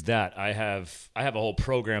even used that. I have a whole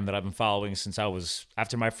program that I've been following since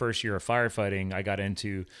after my first year of firefighting. I got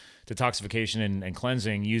into detoxification and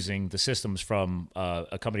cleansing using the systems from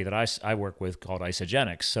a company that I work with called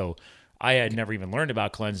Isogenics. So I had never even learned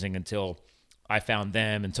about cleansing until I found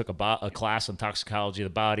them and took a class on toxicology of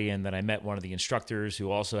the body. And then I met one of the instructors who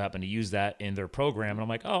also happened to use that in their program. And I'm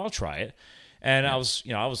like, oh, I'll try it. And I was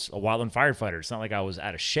a wildland firefighter. It's not like I was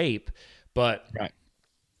out of shape, but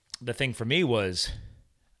the thing for me was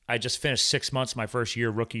I just finished 6 months, my first year,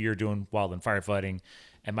 rookie year doing wildland firefighting.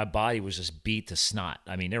 And my body was just beat to snot.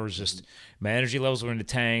 I mean, there was just, my energy levels were in the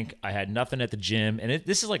tank. I had nothing at the gym. And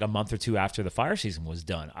this is like a month or two after the fire season was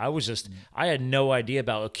done. I was just, I had no idea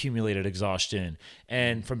about accumulated exhaustion.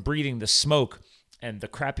 And from breathing the smoke and the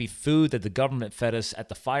crappy food that the government fed us at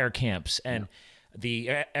the fire camps and the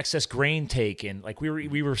excess grain take. And like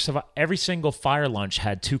we were every single fire lunch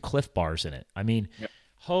had 2 Cliff Bars in it. I mean,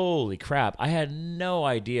 holy crap. I had no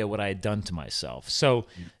idea what I had done to myself. So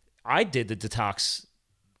I did the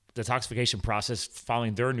detoxification process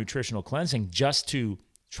following their nutritional cleansing just to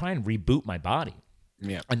try and reboot my body.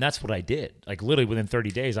 Yeah. And that's what I did. Like literally within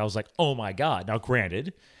 30 days, I was like, oh my God. Now,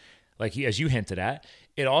 granted, like as you hinted at,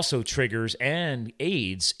 it also triggers and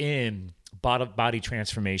aids in body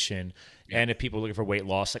transformation. Yeah. And if people are looking for weight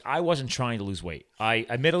loss, like I wasn't trying to lose weight.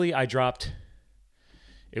 Admittedly, I dropped,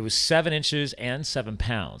 it was 7 inches and 7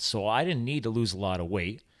 pounds. So I didn't need to lose a lot of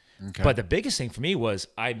weight. Okay. But the biggest thing for me was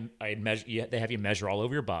they have you measure all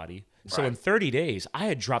over your body. Right. So in 30 days, I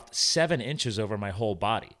had dropped 7 inches over my whole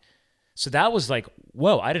body. So that was like,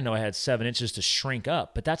 whoa, I didn't know I had 7 inches to shrink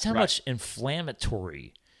up. But that's how much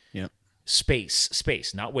inflammatory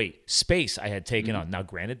space, not weight, space I had taken on. Now,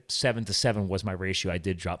 granted, 7 to 7 was my ratio. I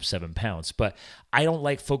did drop 7 pounds. But I don't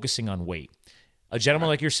like focusing on weight. A gentleman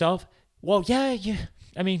like yourself, well, yeah.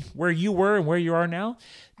 I mean, where you were and where you are now,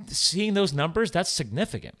 seeing those numbers, that's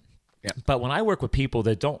significant. Yeah. But when I work with people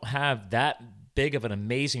that don't have that big of an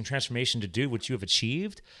amazing transformation to do what you have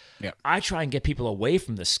achieved, I try and get people away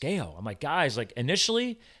from the scale. I'm like, guys, like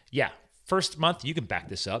initially, first month, you can back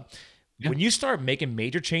this up. Yeah. When you start making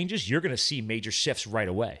major changes, you're going to see major shifts right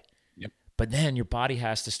away. Yep. But then your body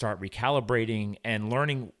has to start recalibrating and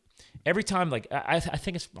learning every time. Like I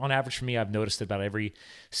think it's on average for me, I've noticed that about every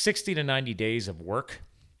 60 to 90 days of work,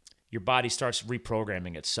 your body starts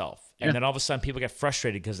reprogramming itself. And then all of a sudden people get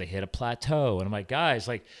frustrated because they hit a plateau. And I'm like, guys,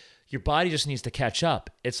 like your body just needs to catch up.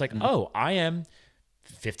 It's like, oh, I am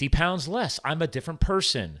 50 pounds less. I'm a different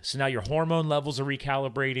person. So now your hormone levels are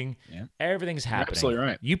recalibrating. Yeah. Everything's happening. You're absolutely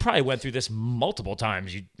right. You probably went through this multiple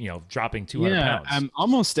times, you know, dropping 200 pounds.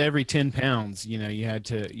 Almost every 10 pounds, you know, you had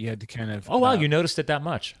to kind of. Oh, wow. You noticed it that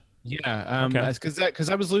much. Yeah. Because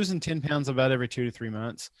I was losing 10 pounds about every 2 to 3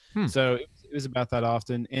 months. So it was about that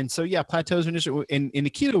often. And so, plateaus initially in the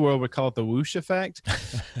keto world, we call it the whoosh effect.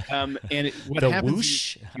 What happens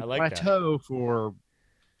whoosh? Is you I like plateau for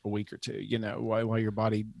a week or two, you know, while your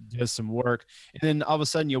body does some work. And then all of a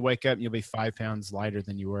sudden you'll wake up and you'll be 5 pounds lighter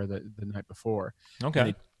than you were the night before.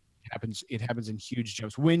 Okay. It happens in huge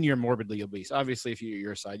jumps when you're morbidly obese. Obviously, if you're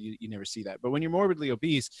your side, you never see that. But when you're morbidly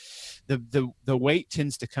obese, the weight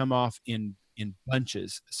tends to come off in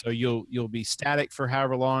bunches. So you'll be static for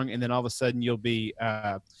however long, and then all of a sudden you'll be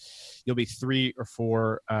 3 or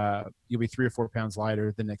 4 pounds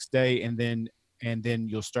lighter the next day, and then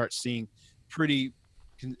you'll start seeing pretty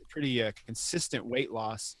consistent weight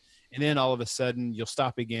loss. And then all of a sudden you'll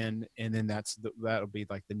stop again, and then that'll be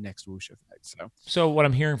like the next whoosh effect. So what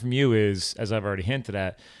I'm hearing from you is, as I've already hinted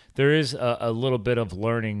at, there is a little bit of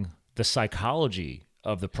learning the psychology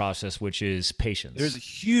of the process, which is patience. There's a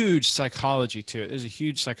huge psychology to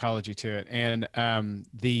it. And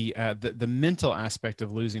the mental aspect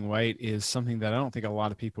of losing weight is something that I don't think a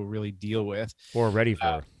lot of people really deal with or are ready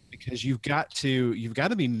for. Because you've got to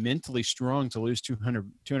be mentally strong to lose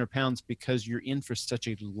 200 pounds, because you're in for such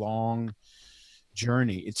a long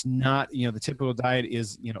journey. It's not, the typical diet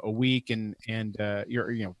is, a week and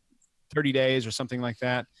you're 30 days or something like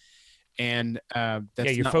that. And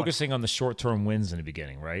you're focusing on the short-term wins in the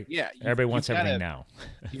beginning, right? Yeah. Everybody wants everything now.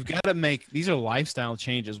 You've got to make, these are lifestyle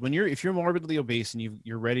changes. If you're morbidly obese and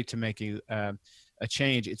you're ready to make a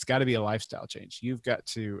change, it's got to be a lifestyle change. You've got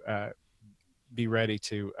to be ready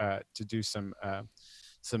to do some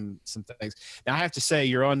things. Now I have to say,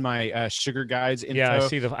 you're on my sugar guides info.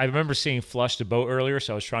 Yeah, I remember seeing Flush the Boat earlier,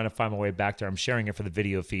 so I was trying to find my way back there. I'm sharing it for the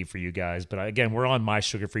video feed for you guys. But again, we're on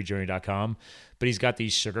mysugarfreejourney.com. But he's got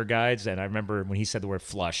these sugar guides, and I remember when he said the word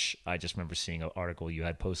flush, I just remember seeing an article you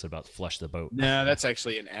had posted about Flush the Boat. No, that's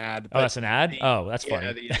actually an ad. Oh, that's an ad? That's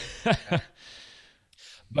funny.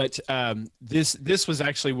 But this was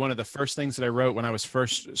actually one of the first things that I wrote when I was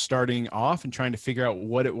first starting off and trying to figure out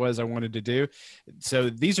what it was I wanted to do. So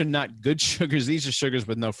these are not good sugars. These are sugars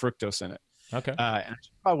with no fructose in it. Okay. And I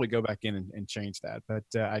should probably go back in and change that. But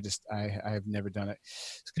I have never done it.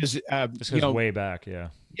 Because way back, yeah.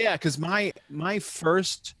 Yeah, because my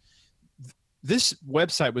first... This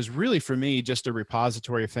website was really for me just a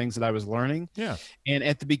repository of things that I was learning. Yeah. And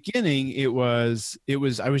at the beginning, I was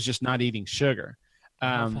just not eating sugar.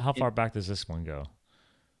 How far back does this one go?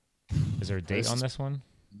 Is there a date on this one?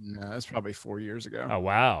 No, that's probably 4 years ago. Oh,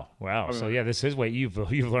 wow. So yeah, this is what you've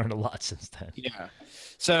learned a lot since then. Yeah.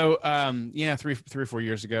 So 3 or 4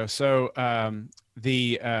 years ago. So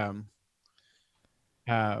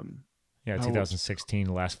 2016.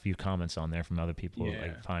 The last few comments on there from other people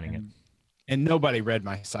finding it. And nobody read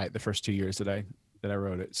my site the first 2 years that I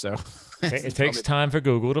wrote it. So it takes time for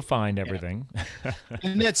Google to find everything.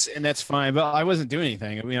 and that's fine. But I wasn't doing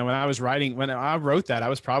anything. When I wrote that, I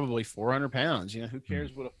was probably 400 pounds. Who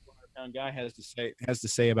cares what a 400 pound guy has to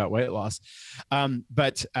say about weight loss. I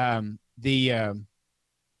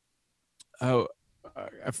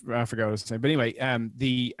forgot what I was saying, but anyway,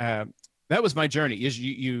 that was my journey. Is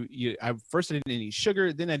I first I didn't eat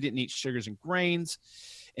sugar, then I didn't eat sugars and grains,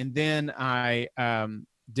 and then I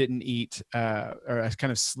didn't eat, or I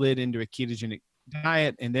kind of slid into a ketogenic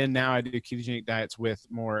diet, and then now I do ketogenic diets with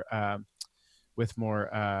more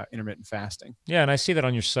intermittent fasting. Yeah, and I see that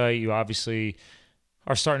on your site. You obviously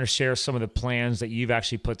are starting to share some of the plans that you've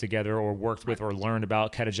actually put together or worked with or learned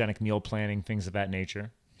about ketogenic meal planning, things of that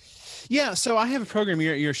nature. Yeah, so I have a program.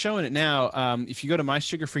 You're showing it now. If you go to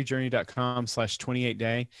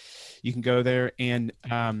mysugarfreejourney.com/28day, you can go there. And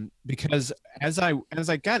because as I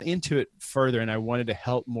got into it further and I wanted to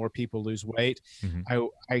help more people lose weight,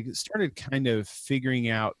 I started kind of figuring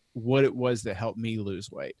out what it was that helped me lose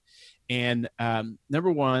weight. And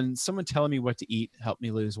number one, someone telling me what to eat helped me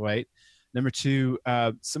lose weight. Number two,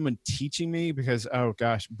 someone teaching me, because, oh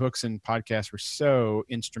gosh, books and podcasts were so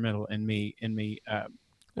instrumental in me.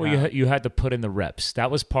 Well, you had to put in the reps. That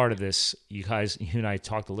was part of this. You and I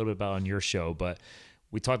talked a little bit about on your show, but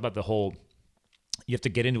we talked about the whole, you have to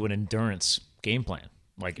get into an endurance game plan.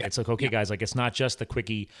 Like, it's like, okay, guys, like, it's not just the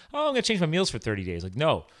quickie, oh, I'm going to change my meals for 30 days. Like,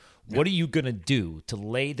 no, what are you going to do to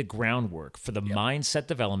lay the groundwork for the mindset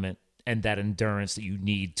development and that endurance that you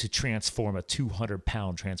need to transform a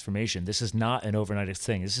 200-pound transformation? This is not an overnight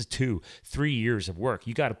thing. This is 2-3 years of work.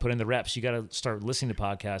 You got to put in the reps. You got to start listening to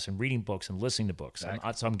podcasts and reading books and listening to books. Exactly.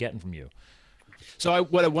 That's what I'm getting from you. So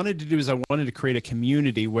what I wanted to do is I wanted to create a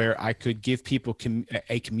community where I could give people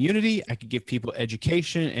a community, I could give people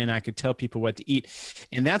education, and I could tell people what to eat.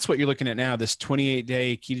 And that's what you're looking at now, this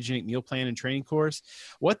 28-day ketogenic meal plan and training course.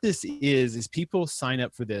 What this is people sign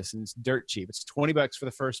up for this, and it's dirt cheap. It's $20 for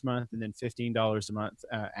the first month and then $15 a month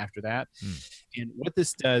after that. And what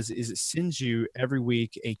this does is it sends you every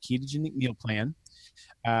week a ketogenic meal plan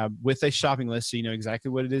with a shopping list, so you know exactly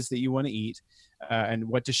what it is that you want to eat. And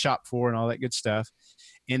what to shop for and all that good stuff.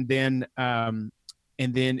 And then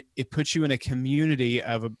it puts you in a community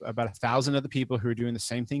of about 1,000 other people who are doing the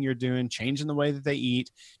same thing you're doing, changing the way that they eat,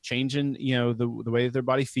 changing, the way that their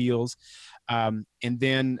body feels. And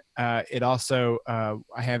then it also,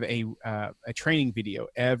 I have a training video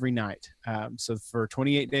every night. So for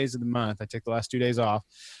 28 days of the month, I take the last 2 days off.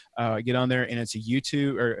 I get on there, and it's a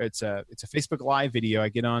YouTube, or it's a Facebook Live video. I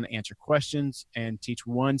get on, answer questions, and teach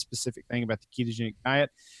one specific thing about the ketogenic diet,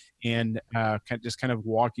 and kind of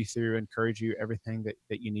walk you through, encourage you everything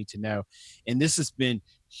that you need to know. And this has been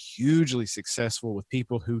hugely successful with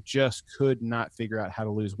people who just could not figure out how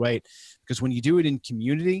to lose weight, because when you do it in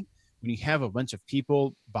community, when you have a bunch of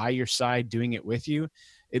people by your side doing it with you,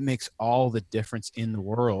 it makes all the difference in the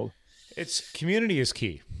world. Community is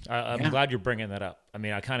key. I'm glad you're bringing that up. I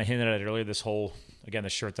mean, I kind of hinted at it earlier, this whole, again, the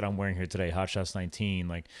shirt that I'm wearing here today, Hot Shots 19,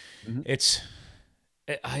 like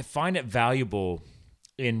I find it valuable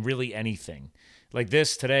in really anything. Like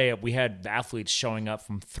this today, we had athletes showing up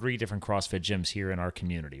from 3 different CrossFit gyms here in our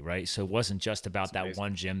community, right? So it wasn't just about that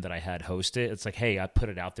one gym that I had hosted. It's like, hey, I put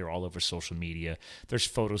it out there all over social media. There's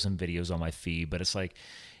photos and videos on my feed, but it's like,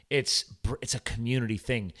 it's a community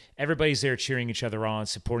thing. Everybody's there cheering each other on,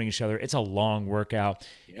 supporting each other. It's a long workout.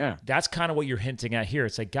 Yeah. That's kind of what you're hinting at here.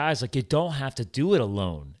 It's like, guys, like, you don't have to do it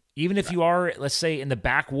alone. Even if you are, let's say, in the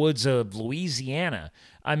backwoods of Louisiana,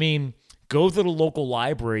 I mean, go to the local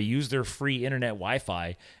library, use their free internet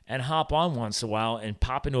Wi-Fi, and hop on once in a while and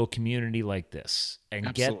pop into a community like this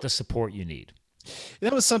and get the support you need.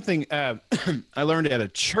 That was something I learned at a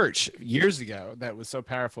church years ago that was so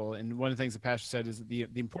powerful. And one of the things the pastor said is that the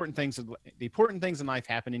important things in life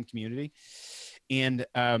happen in community. And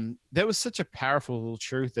that was such a powerful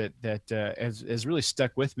truth that has really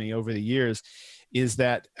stuck with me over the years, is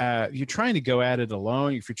that if you're trying to go at it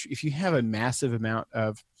alone, if you have a massive amount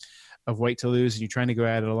of weight to lose and you're trying to go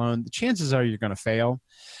at it alone, the chances are you're going to fail.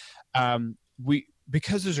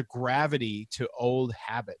 Because there's a gravity to old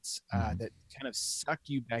habits that kind of suck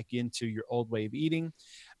you back into your old way of eating.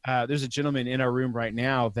 There's a gentleman in our room right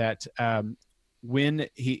now that when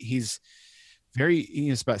he's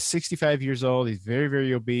about 65 years old, he's very,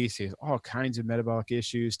 very obese. He has all kinds of metabolic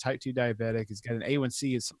issues, type 2 diabetic. He's got an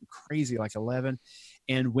A1C, it's something crazy like 11.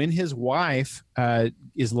 And when his wife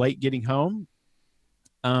is late getting home,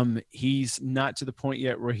 he's not to the point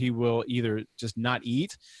yet where he will either just not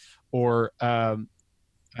eat or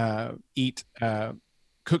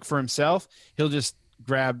cook for himself. He'll just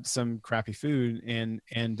grab some crappy food and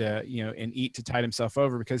eat to tide himself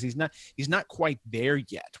over, because he's not quite there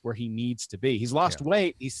yet where he needs to be. He's lost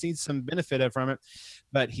weight. He's seen some benefit from it,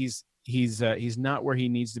 but he's he's not where he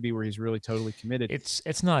needs to be, where he's really totally committed.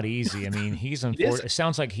 It's not easy. I mean, he's unfortunate. It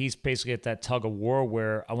sounds like he's basically at that tug of war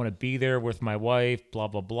where I want to be there with my wife, blah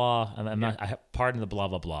blah blah. I'm not. Pardon the blah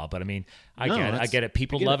blah blah, but I mean, I get it.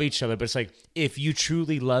 People love each other, but it's like if you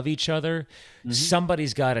truly love each other,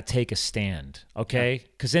 somebody's got to take a stand, okay?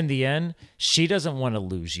 Because in the end, she doesn't want to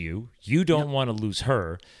lose you. You don't want to lose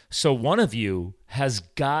her. So one of you has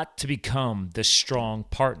got to become the strong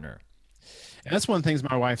partner. And that's one of the things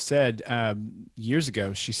my wife said years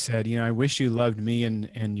ago. She said, I wish you loved me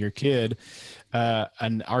and your kid,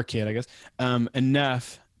 and our kid, I guess,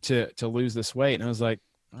 enough to lose this weight. And I was like,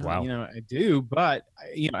 wow, I do, but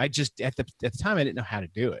I just at the time I didn't know how to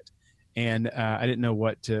do it, and I didn't know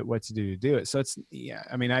what to do it. So it's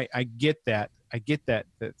I mean, I get that. I get that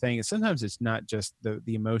thing. And sometimes it's not just the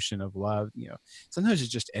emotion of love. Sometimes it's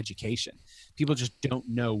just education. People just don't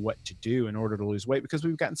know what to do in order to lose weight because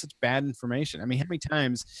we've gotten such bad information. I mean, how many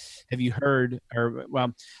times have you heard,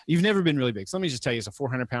 you've never been really big. So let me just tell you, as a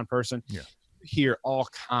 400-pound person, you hear all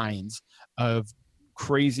kinds of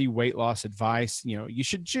crazy weight loss advice. You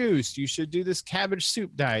should juice, you should do this cabbage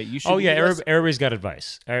soup diet. You should. Everybody's got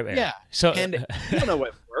advice. Yeah. So and you don't know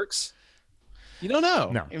what works. You don't know.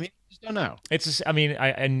 No. I mean, you just don't know. It's just, I mean,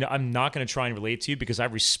 I'm not going to try and relate to you because I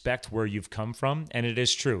respect where you've come from, and it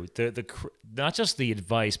is true. The not just the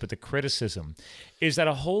advice, but the criticism is at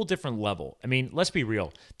a whole different level. I mean, let's be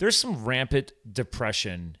real. There's some rampant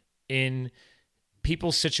depression in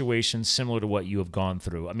people's situations similar to what you have gone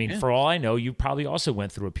through. I mean, for all I know, you probably also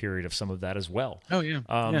went through a period of some of that as well. Oh yeah.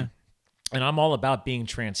 And I'm all about being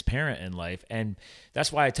transparent in life, and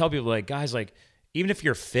that's why I tell people, like, guys, like, even if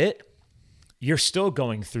you're fit, you're still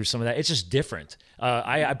going through some of that. It's just different.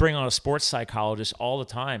 I bring on a sports psychologist all the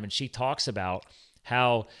time, and she talks about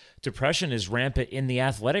how depression is rampant in the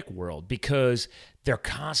athletic world because they're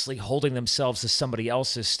constantly holding themselves to somebody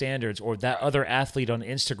else's standards or that other athlete on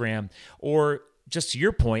Instagram. Or just to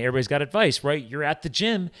your point, everybody's got advice, right? You're at the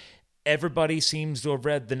gym. Everybody seems to have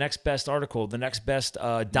read the next best article, the next best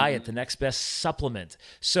diet, the next best supplement.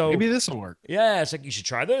 So maybe this will work. Yeah, it's like, you should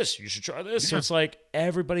try this. You should try this. Yeah. So it's like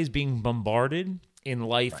everybody's being bombarded in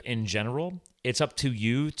life in general. It's up to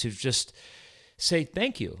you to just say,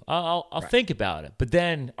 thank you. I'll think about it. But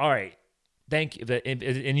then, all right, thank you.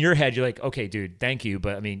 In your head, you're like, okay, dude, thank you.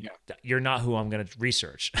 But I mean, you're not who I'm going to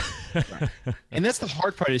research. Right. And that's the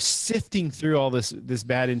hard part, is sifting through all this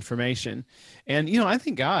bad information. And, I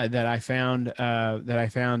thank God that I found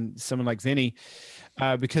someone like Vinny,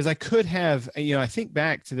 because I could have, I think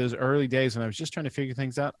back to those early days when I was just trying to figure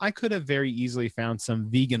things out. I could have very easily found some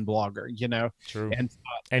vegan blogger, True.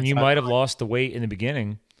 And you might have lost the weight in the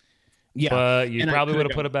beginning. Yeah. But you probably would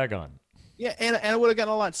have put it back on. Yeah, and I would have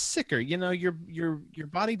gotten a lot sicker. Your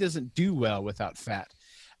body doesn't do well without fat.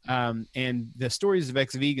 And the stories of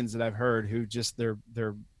ex-vegans that I've heard who just their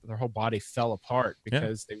whole body fell apart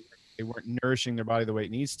because they weren't nourishing their body the way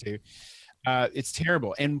it needs to. It's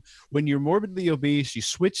terrible. And when you're morbidly obese, you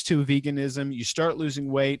switch to veganism, you start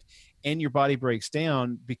losing weight, and your body breaks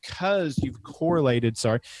down because you've correlated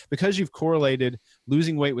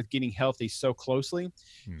losing weight with getting healthy so closely.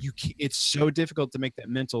 It's so difficult to make that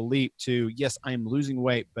mental leap to, yes, I am losing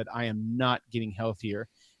weight, but I am not getting healthier.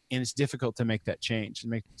 And it's difficult to make that change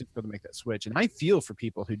and difficult to make that switch. And I feel for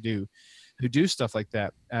people who do stuff like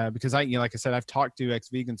that, because like I said, I've talked to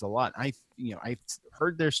ex-vegans a lot. I've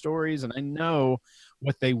heard their stories, and I know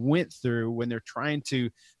what they went through when they're trying to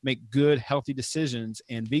make good, healthy decisions.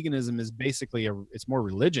 And veganism is basically it's more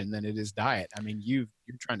religion than it is diet. I mean, you're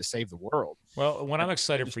trying to save the world. Well, what I'm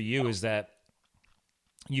excited for you is that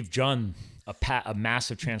you've done a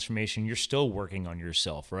massive transformation. You're still working on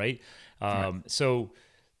yourself, right? So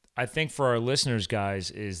I think for our listeners,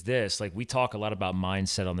 guys, is this, like, we talk a lot about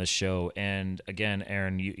mindset on this show. And again,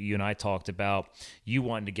 Aaron, you and I talked about you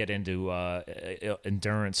wanting to get into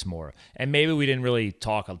endurance more. And maybe we didn't really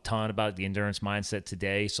talk a ton about the endurance mindset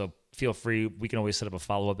today. So feel free. We can always set up a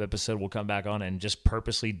follow-up episode. We'll come back on and just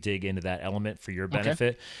purposely dig into that element for your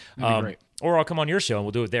benefit. That'd be great. Or I'll come on your show and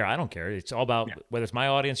we'll do it there. I don't care. It's all about whether it's my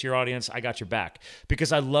audience, your audience, I got your back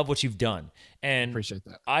because I love what you've done. And appreciate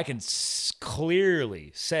that. I can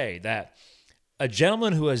clearly say that a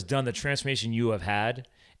gentleman who has done the transformation you have had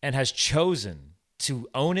and has chosen to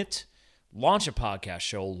own it, launch a podcast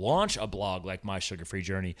show, launch a blog like My Sugar Free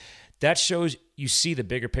Journey, that shows you see the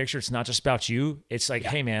bigger picture. It's not just about you. It's like,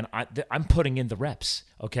 hey, man, I'm putting in the reps,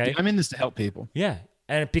 okay? I'm in this to help people. Yeah,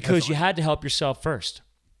 and because you had to help yourself first.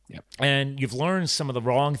 Yep. And you've learned some of the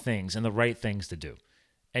wrong things and the right things to do.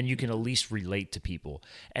 And you can at least relate to people.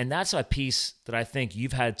 And that's a piece that I think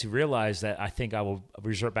you've had to realize that I think I will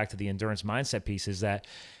resort back to the endurance mindset piece is that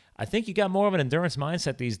I think you got more of an endurance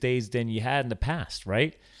mindset these days than you had in the past,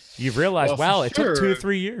 right? You've realized, Well, wow, it took 2 to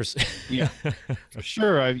 3 years. Yeah, for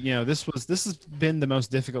sure. This has been the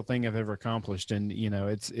most difficult thing I've ever accomplished. And,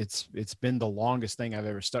 it's been the longest thing I've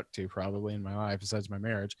ever stuck to probably in my life besides my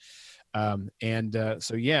marriage.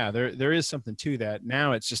 So yeah, there is something to that.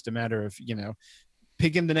 Now it's just a matter of,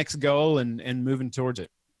 picking the next goal and moving towards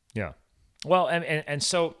it. Yeah. Well, and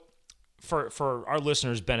so for our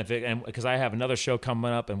listeners' benefit, and because I have another show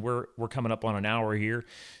coming up, and we're coming up on an hour here,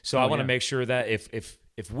 so I want to make sure that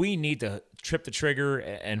if we need to trip the trigger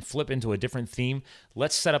and flip into a different theme,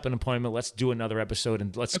 let's set up an appointment. Let's do another episode,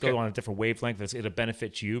 and let's go on a different wavelength. It'll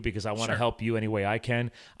benefit you because I want to help you any way I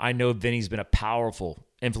can. I know Vinny's been a powerful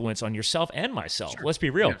influence on yourself and myself. Let's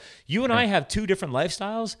be real. You and I have two different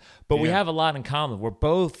lifestyles, but we have a lot in common. We're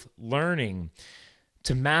both learning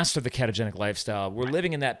to master the ketogenic lifestyle. We're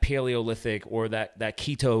living in that Paleolithic or that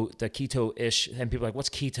keto-ish, and people are like, what's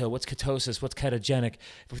keto? What's ketosis? What's ketogenic?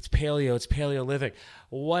 If it's paleo, it's Paleolithic.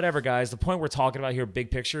 Whatever, guys. The point we're talking about here,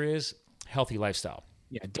 big picture, is healthy lifestyle.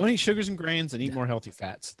 Yeah, don't eat sugars and grains and eat more healthy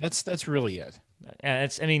fats. That's really it.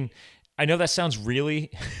 And I know that sounds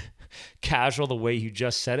really casual the way you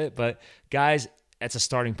just said it, but guys, it's a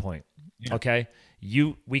starting point. Okay?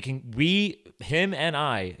 Him and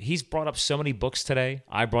I, he's brought up so many books today.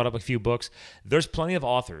 I brought up a few books. There's plenty of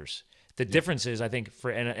authors. The difference is, I think,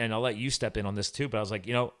 and I'll let you step in on this too, but I was like,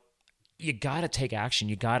 you got to take action.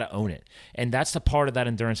 You got to own it. And that's the part of that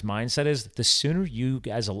endurance mindset is the sooner you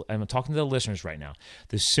guys, I'm talking to the listeners right now,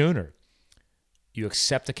 the sooner you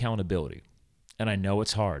accept accountability. And I know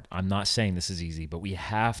it's hard. I'm not saying this is easy, but we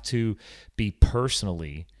have to be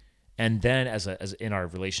personally, and then as in our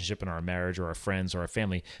relationship, in our marriage or our friends or our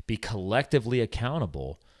family, be collectively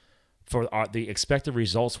accountable for the expected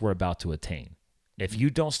results we're about to attain. If you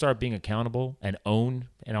don't start being accountable and own,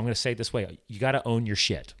 and I'm going to say it this way, you got to own your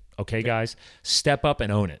shit. Okay, guys? Step up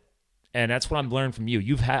and own it. And that's what I'm learning from you.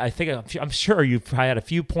 I'm sure you've had a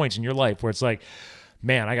few points in your life where it's like,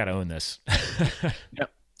 man, I got to own this.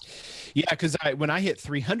 Yep. Yeah, because when I hit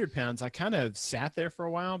 300 pounds, I kind of sat there for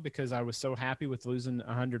a while because I was so happy with losing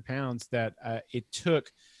 100 pounds that it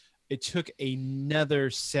took another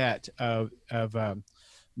set of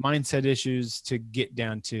mindset issues to get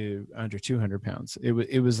down to under 200 pounds.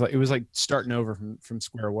 It was like starting over from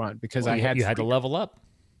square one because I had to level up.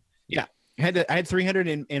 Yeah, I had 300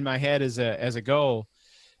 in my head as a goal.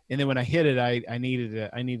 And then when I hit it, I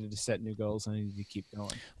needed to set new goals. I needed to keep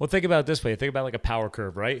going. Well, think about it this way. Think about like a power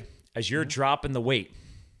curve, right? As you're dropping the weight,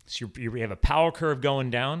 so you have a power curve going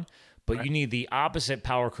down, but you need the opposite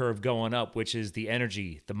power curve going up, which is the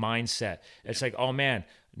energy, the mindset. It's like, oh man,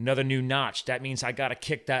 another new notch. That means I got to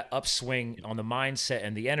kick that upswing on the mindset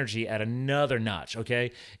and the energy at another notch,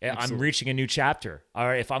 okay? Absolutely. I'm reaching a new chapter. All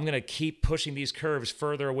right, if I'm going to keep pushing these curves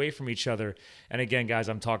further away from each other, and again, guys,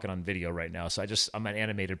 I'm talking on video right now, so I'm an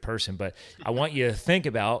animated person, but I want you to think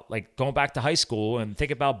about, like, going back to high school and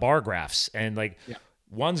think about bar graphs, and like,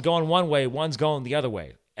 one's going one way, one's going the other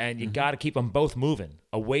way. And you got to keep them both moving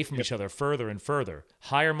away from each other further and further.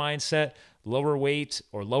 Higher mindset, lower weight,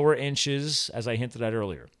 or lower inches, as I hinted at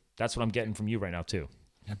earlier. That's what I'm getting from you right now, too.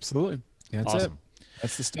 Absolutely. That's awesome. It.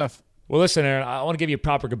 That's the stuff. Well, listen, Aaron, I want to give you a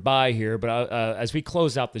proper goodbye here, but as we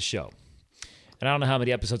close out the show, and I don't know how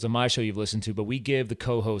many episodes of my show you've listened to, but we give the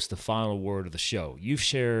co-host the final word of the show. You've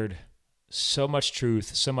shared so much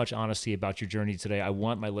truth, so much honesty about your journey today. I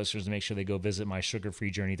want my listeners to make sure they go visit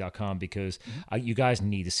mysugarfreejourney.com because you guys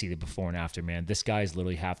need to see the before and after, man. This guy is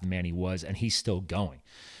literally half the man he was, and he's still going.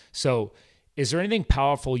 So is there anything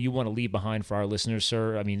powerful you want to leave behind for our listeners,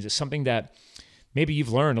 sir? I mean, is it something that maybe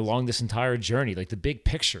you've learned along this entire journey, like the big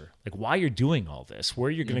picture, like why you're doing all this,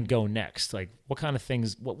 where you're going to go next? Like what kind of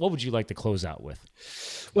things, what would you like to close out with?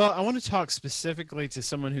 Well, I want to talk specifically to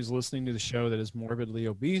someone who's listening to the show that is morbidly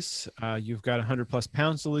obese. You've got 100 plus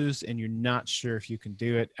pounds to lose and you're not sure if you can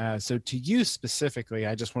do it. So to you specifically,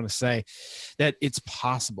 I just want to say that it's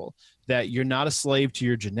possible, that you're not a slave to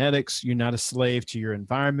your genetics. You're not a slave to your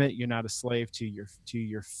environment. You're not a slave to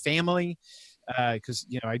your family. Because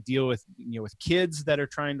I deal with with kids that are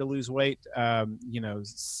trying to lose weight,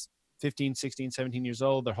 15, 16, 17 years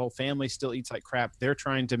old, their whole family still eats like crap. They're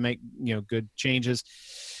trying to make good changes.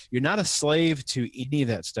 You're not a slave to any of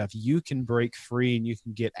that stuff. You can break free and you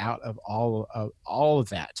can get out of all of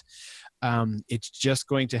that. It's just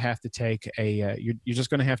going to have to take you're just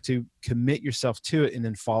going to have to commit yourself to it and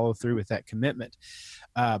then follow through with that commitment.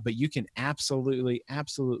 But you can absolutely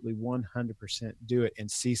 100% do it and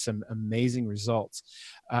see some amazing results.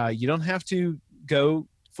 You don't have to go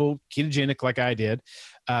full ketogenic like I did.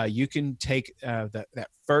 you can take that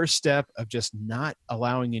first step of just not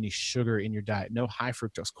allowing any sugar in your diet. No high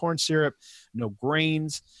fructose corn syrup, no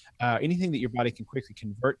grains, anything that your body can quickly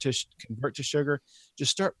convert to sugar.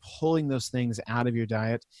 Just start pulling those things out of your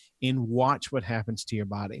diet and watch what happens to your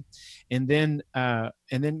body. And then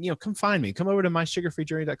come find me. Come over to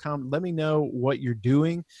mysugarfreejourney.com. Let me know what you're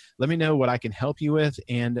doing. Let me know what I can help you with.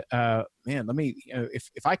 And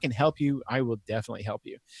if I can help you, I will definitely help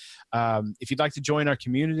you. If you'd like to join our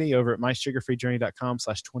community over at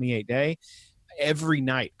mysugarfreejourney.com/28day, every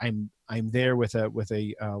night I'm there with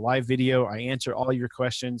a live video. I answer all your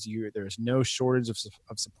questions. There's no shortage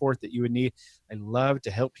of support that you would need. I love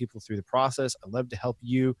to help people through the process. I love to help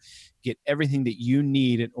you get everything that you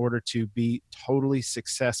need in order to be totally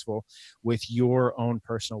successful with your own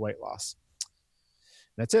personal weight loss.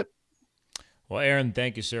 That's it. Well, Aaron,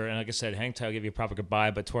 thank you, sir. And like I said, hang tight, I'll give you a proper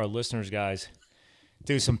goodbye. But to our listeners, guys,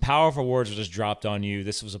 dude, some powerful words were just dropped on you.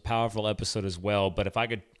 This was a powerful episode as well. But if I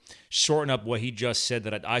could shorten up what he just said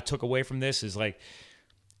that I took away from this is like,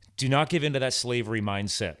 do not give into that slavery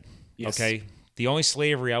mindset. Yes. Okay? The only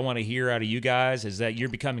slavery I want to hear out of you guys is that you're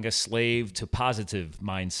becoming a slave to positive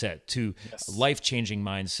mindset, to life-changing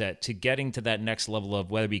mindset, to getting to that next level of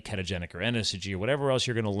whether it be ketogenic or NSG or whatever else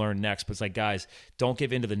you're going to learn next. But it's like, guys, don't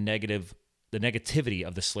give into the negativity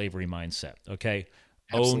of the slavery mindset, okay?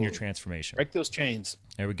 Absolutely. Own your transformation. Break those chains.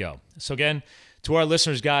 There we go. So again, to our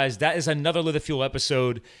listeners, guys, that is another Live the Fuel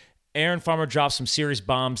episode. Aaron Farmer dropped some serious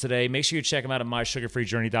bombs today. Make sure you check him out at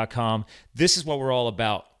mysugarfreejourney.com. This is what we're all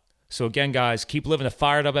about. So again, guys, keep living a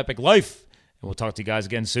fired up epic life, and we'll talk to you guys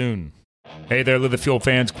again soon. Hey there, Live the Fuel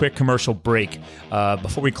fans. Quick commercial break.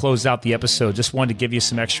 Before we close out the episode, just wanted to give you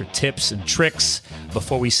some extra tips and tricks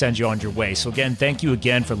before we send you on your way. So again, thank you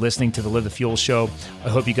again for listening to the Live the Fuel show. I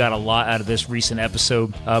hope you got a lot out of this recent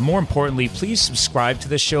episode. More importantly, please subscribe to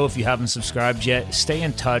this show if you haven't subscribed yet. Stay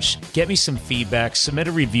in touch. Get me some feedback. Submit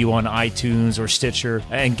a review on iTunes or Stitcher.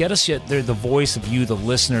 And get us the voice of you, the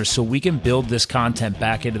listener, so we can build this content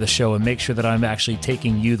back into the show and make sure that I'm actually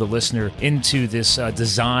taking you, the listener, into this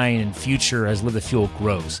design and future as Live the Fuel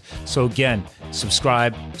grows. So again,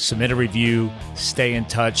 subscribe, submit a review, stay in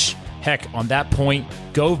touch. Heck, on that point,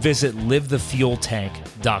 go visit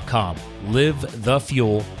livethefueltank.com.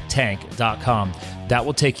 livethefueltank.com. That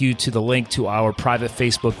will take you to the link to our private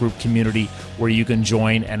Facebook group community where you can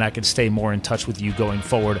join, and I can stay more in touch with you going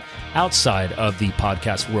forward outside of the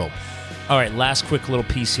podcast world. All right, last quick little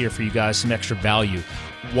piece here for you guys, some extra value.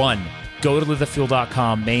 One, go to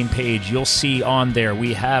livethefuel.com main page. You'll see on there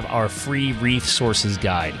we have our free resources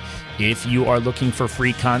guide. If you are looking for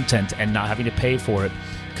free content and not having to pay for it,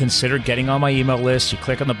 consider getting on my email list. You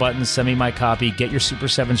click on the button, send me my copy, get your Super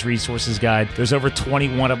 7s resources guide. There's over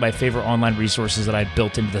 21 of my favorite online resources that I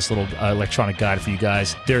built into this little electronic guide for you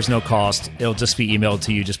guys. There's no cost. It'll just be emailed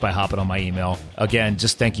to you just by hopping on my email. Again,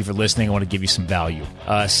 just thank you for listening. I want to give you some value.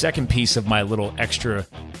 Second piece of my little extra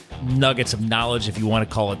nuggets of knowledge, if you want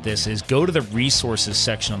to call it this, is go to the resources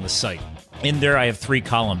section on the site. In there, I have 3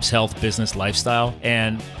 columns: health, business, lifestyle.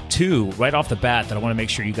 And 2, right off the bat, that I want to make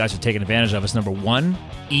sure you guys are taking advantage of is number 1,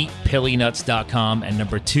 eatpillynuts.com, and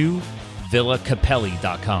number 2,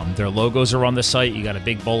 villacapelli.com. Their logos are on the site. You got a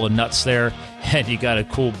big bowl of nuts there, and you got a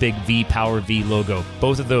cool big Power V logo.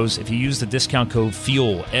 Both of those, if you use the discount code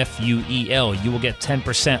FUEL, F-U-E-L, you will get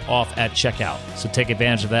 10% off at checkout. So take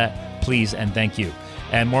advantage of that, please, and thank you.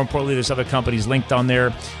 And more importantly, there's other companies linked on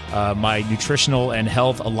there. My nutritional and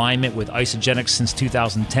health alignment with Isogenics since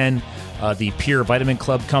 2010. The Pure Vitamin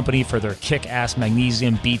Club company for their kick-ass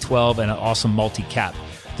magnesium, B12, and an awesome multi-cap.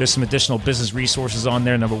 There's some additional business resources on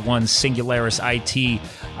there. Number 1, Singularis IT.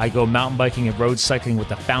 I go mountain biking and road cycling with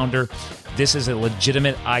the founder. This is a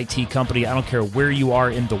legitimate IT company. I don't care where you are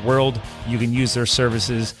in the world, you can use their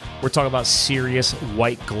services. We're talking about serious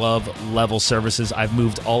white glove level services. I've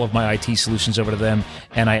moved all of my IT solutions over to them,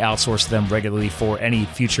 and I outsource them regularly for any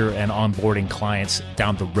future and onboarding clients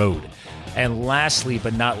down the road. And lastly,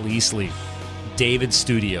 but not leastly, David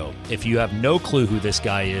Studio. If you have no clue who this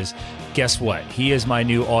guy is, guess what? He is my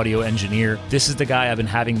new audio engineer. This is the guy I've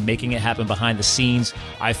been making it happen behind the scenes.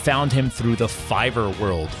 I found him through the Fiverr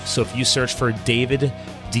world. So if you search for David,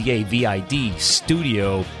 D-A-V-I-D,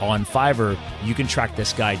 Studio on Fiverr, you can track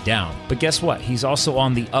this guy down. But guess what? He's also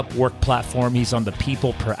on the Upwork platform. He's on the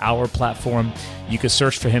People Per Hour platform. You can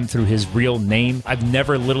search for him through his real name. I've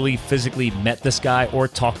never literally physically met this guy or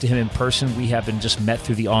talked to him in person. We have been just met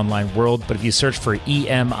through the online world. But if you search for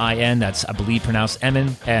E-M-I-N, that's, I believe, pronounced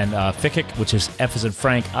Emin, and Fikic, which is F as in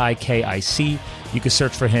Frank, I-K-I-C, you can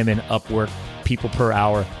search for him in Upwork, People Per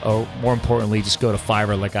Hour, or more importantly, just go to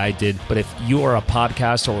Fiverr like I did. But if you are a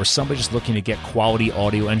podcaster or somebody just looking to get quality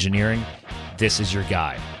audio engineering, this is your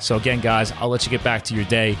guy. So again, guys, I'll let you get back to your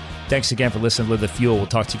day. Thanks again for listening to Live the Fuel. We'll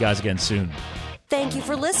talk to you guys again soon. Thank you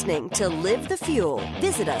for listening to Live the Fuel.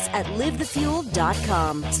 Visit us at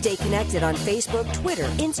livethefuel.com. Stay connected on Facebook, Twitter,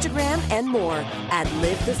 Instagram, and more at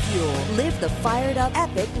Live the Fuel. Live the fired up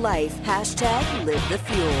epic life.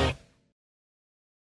 #LiveTheFuel.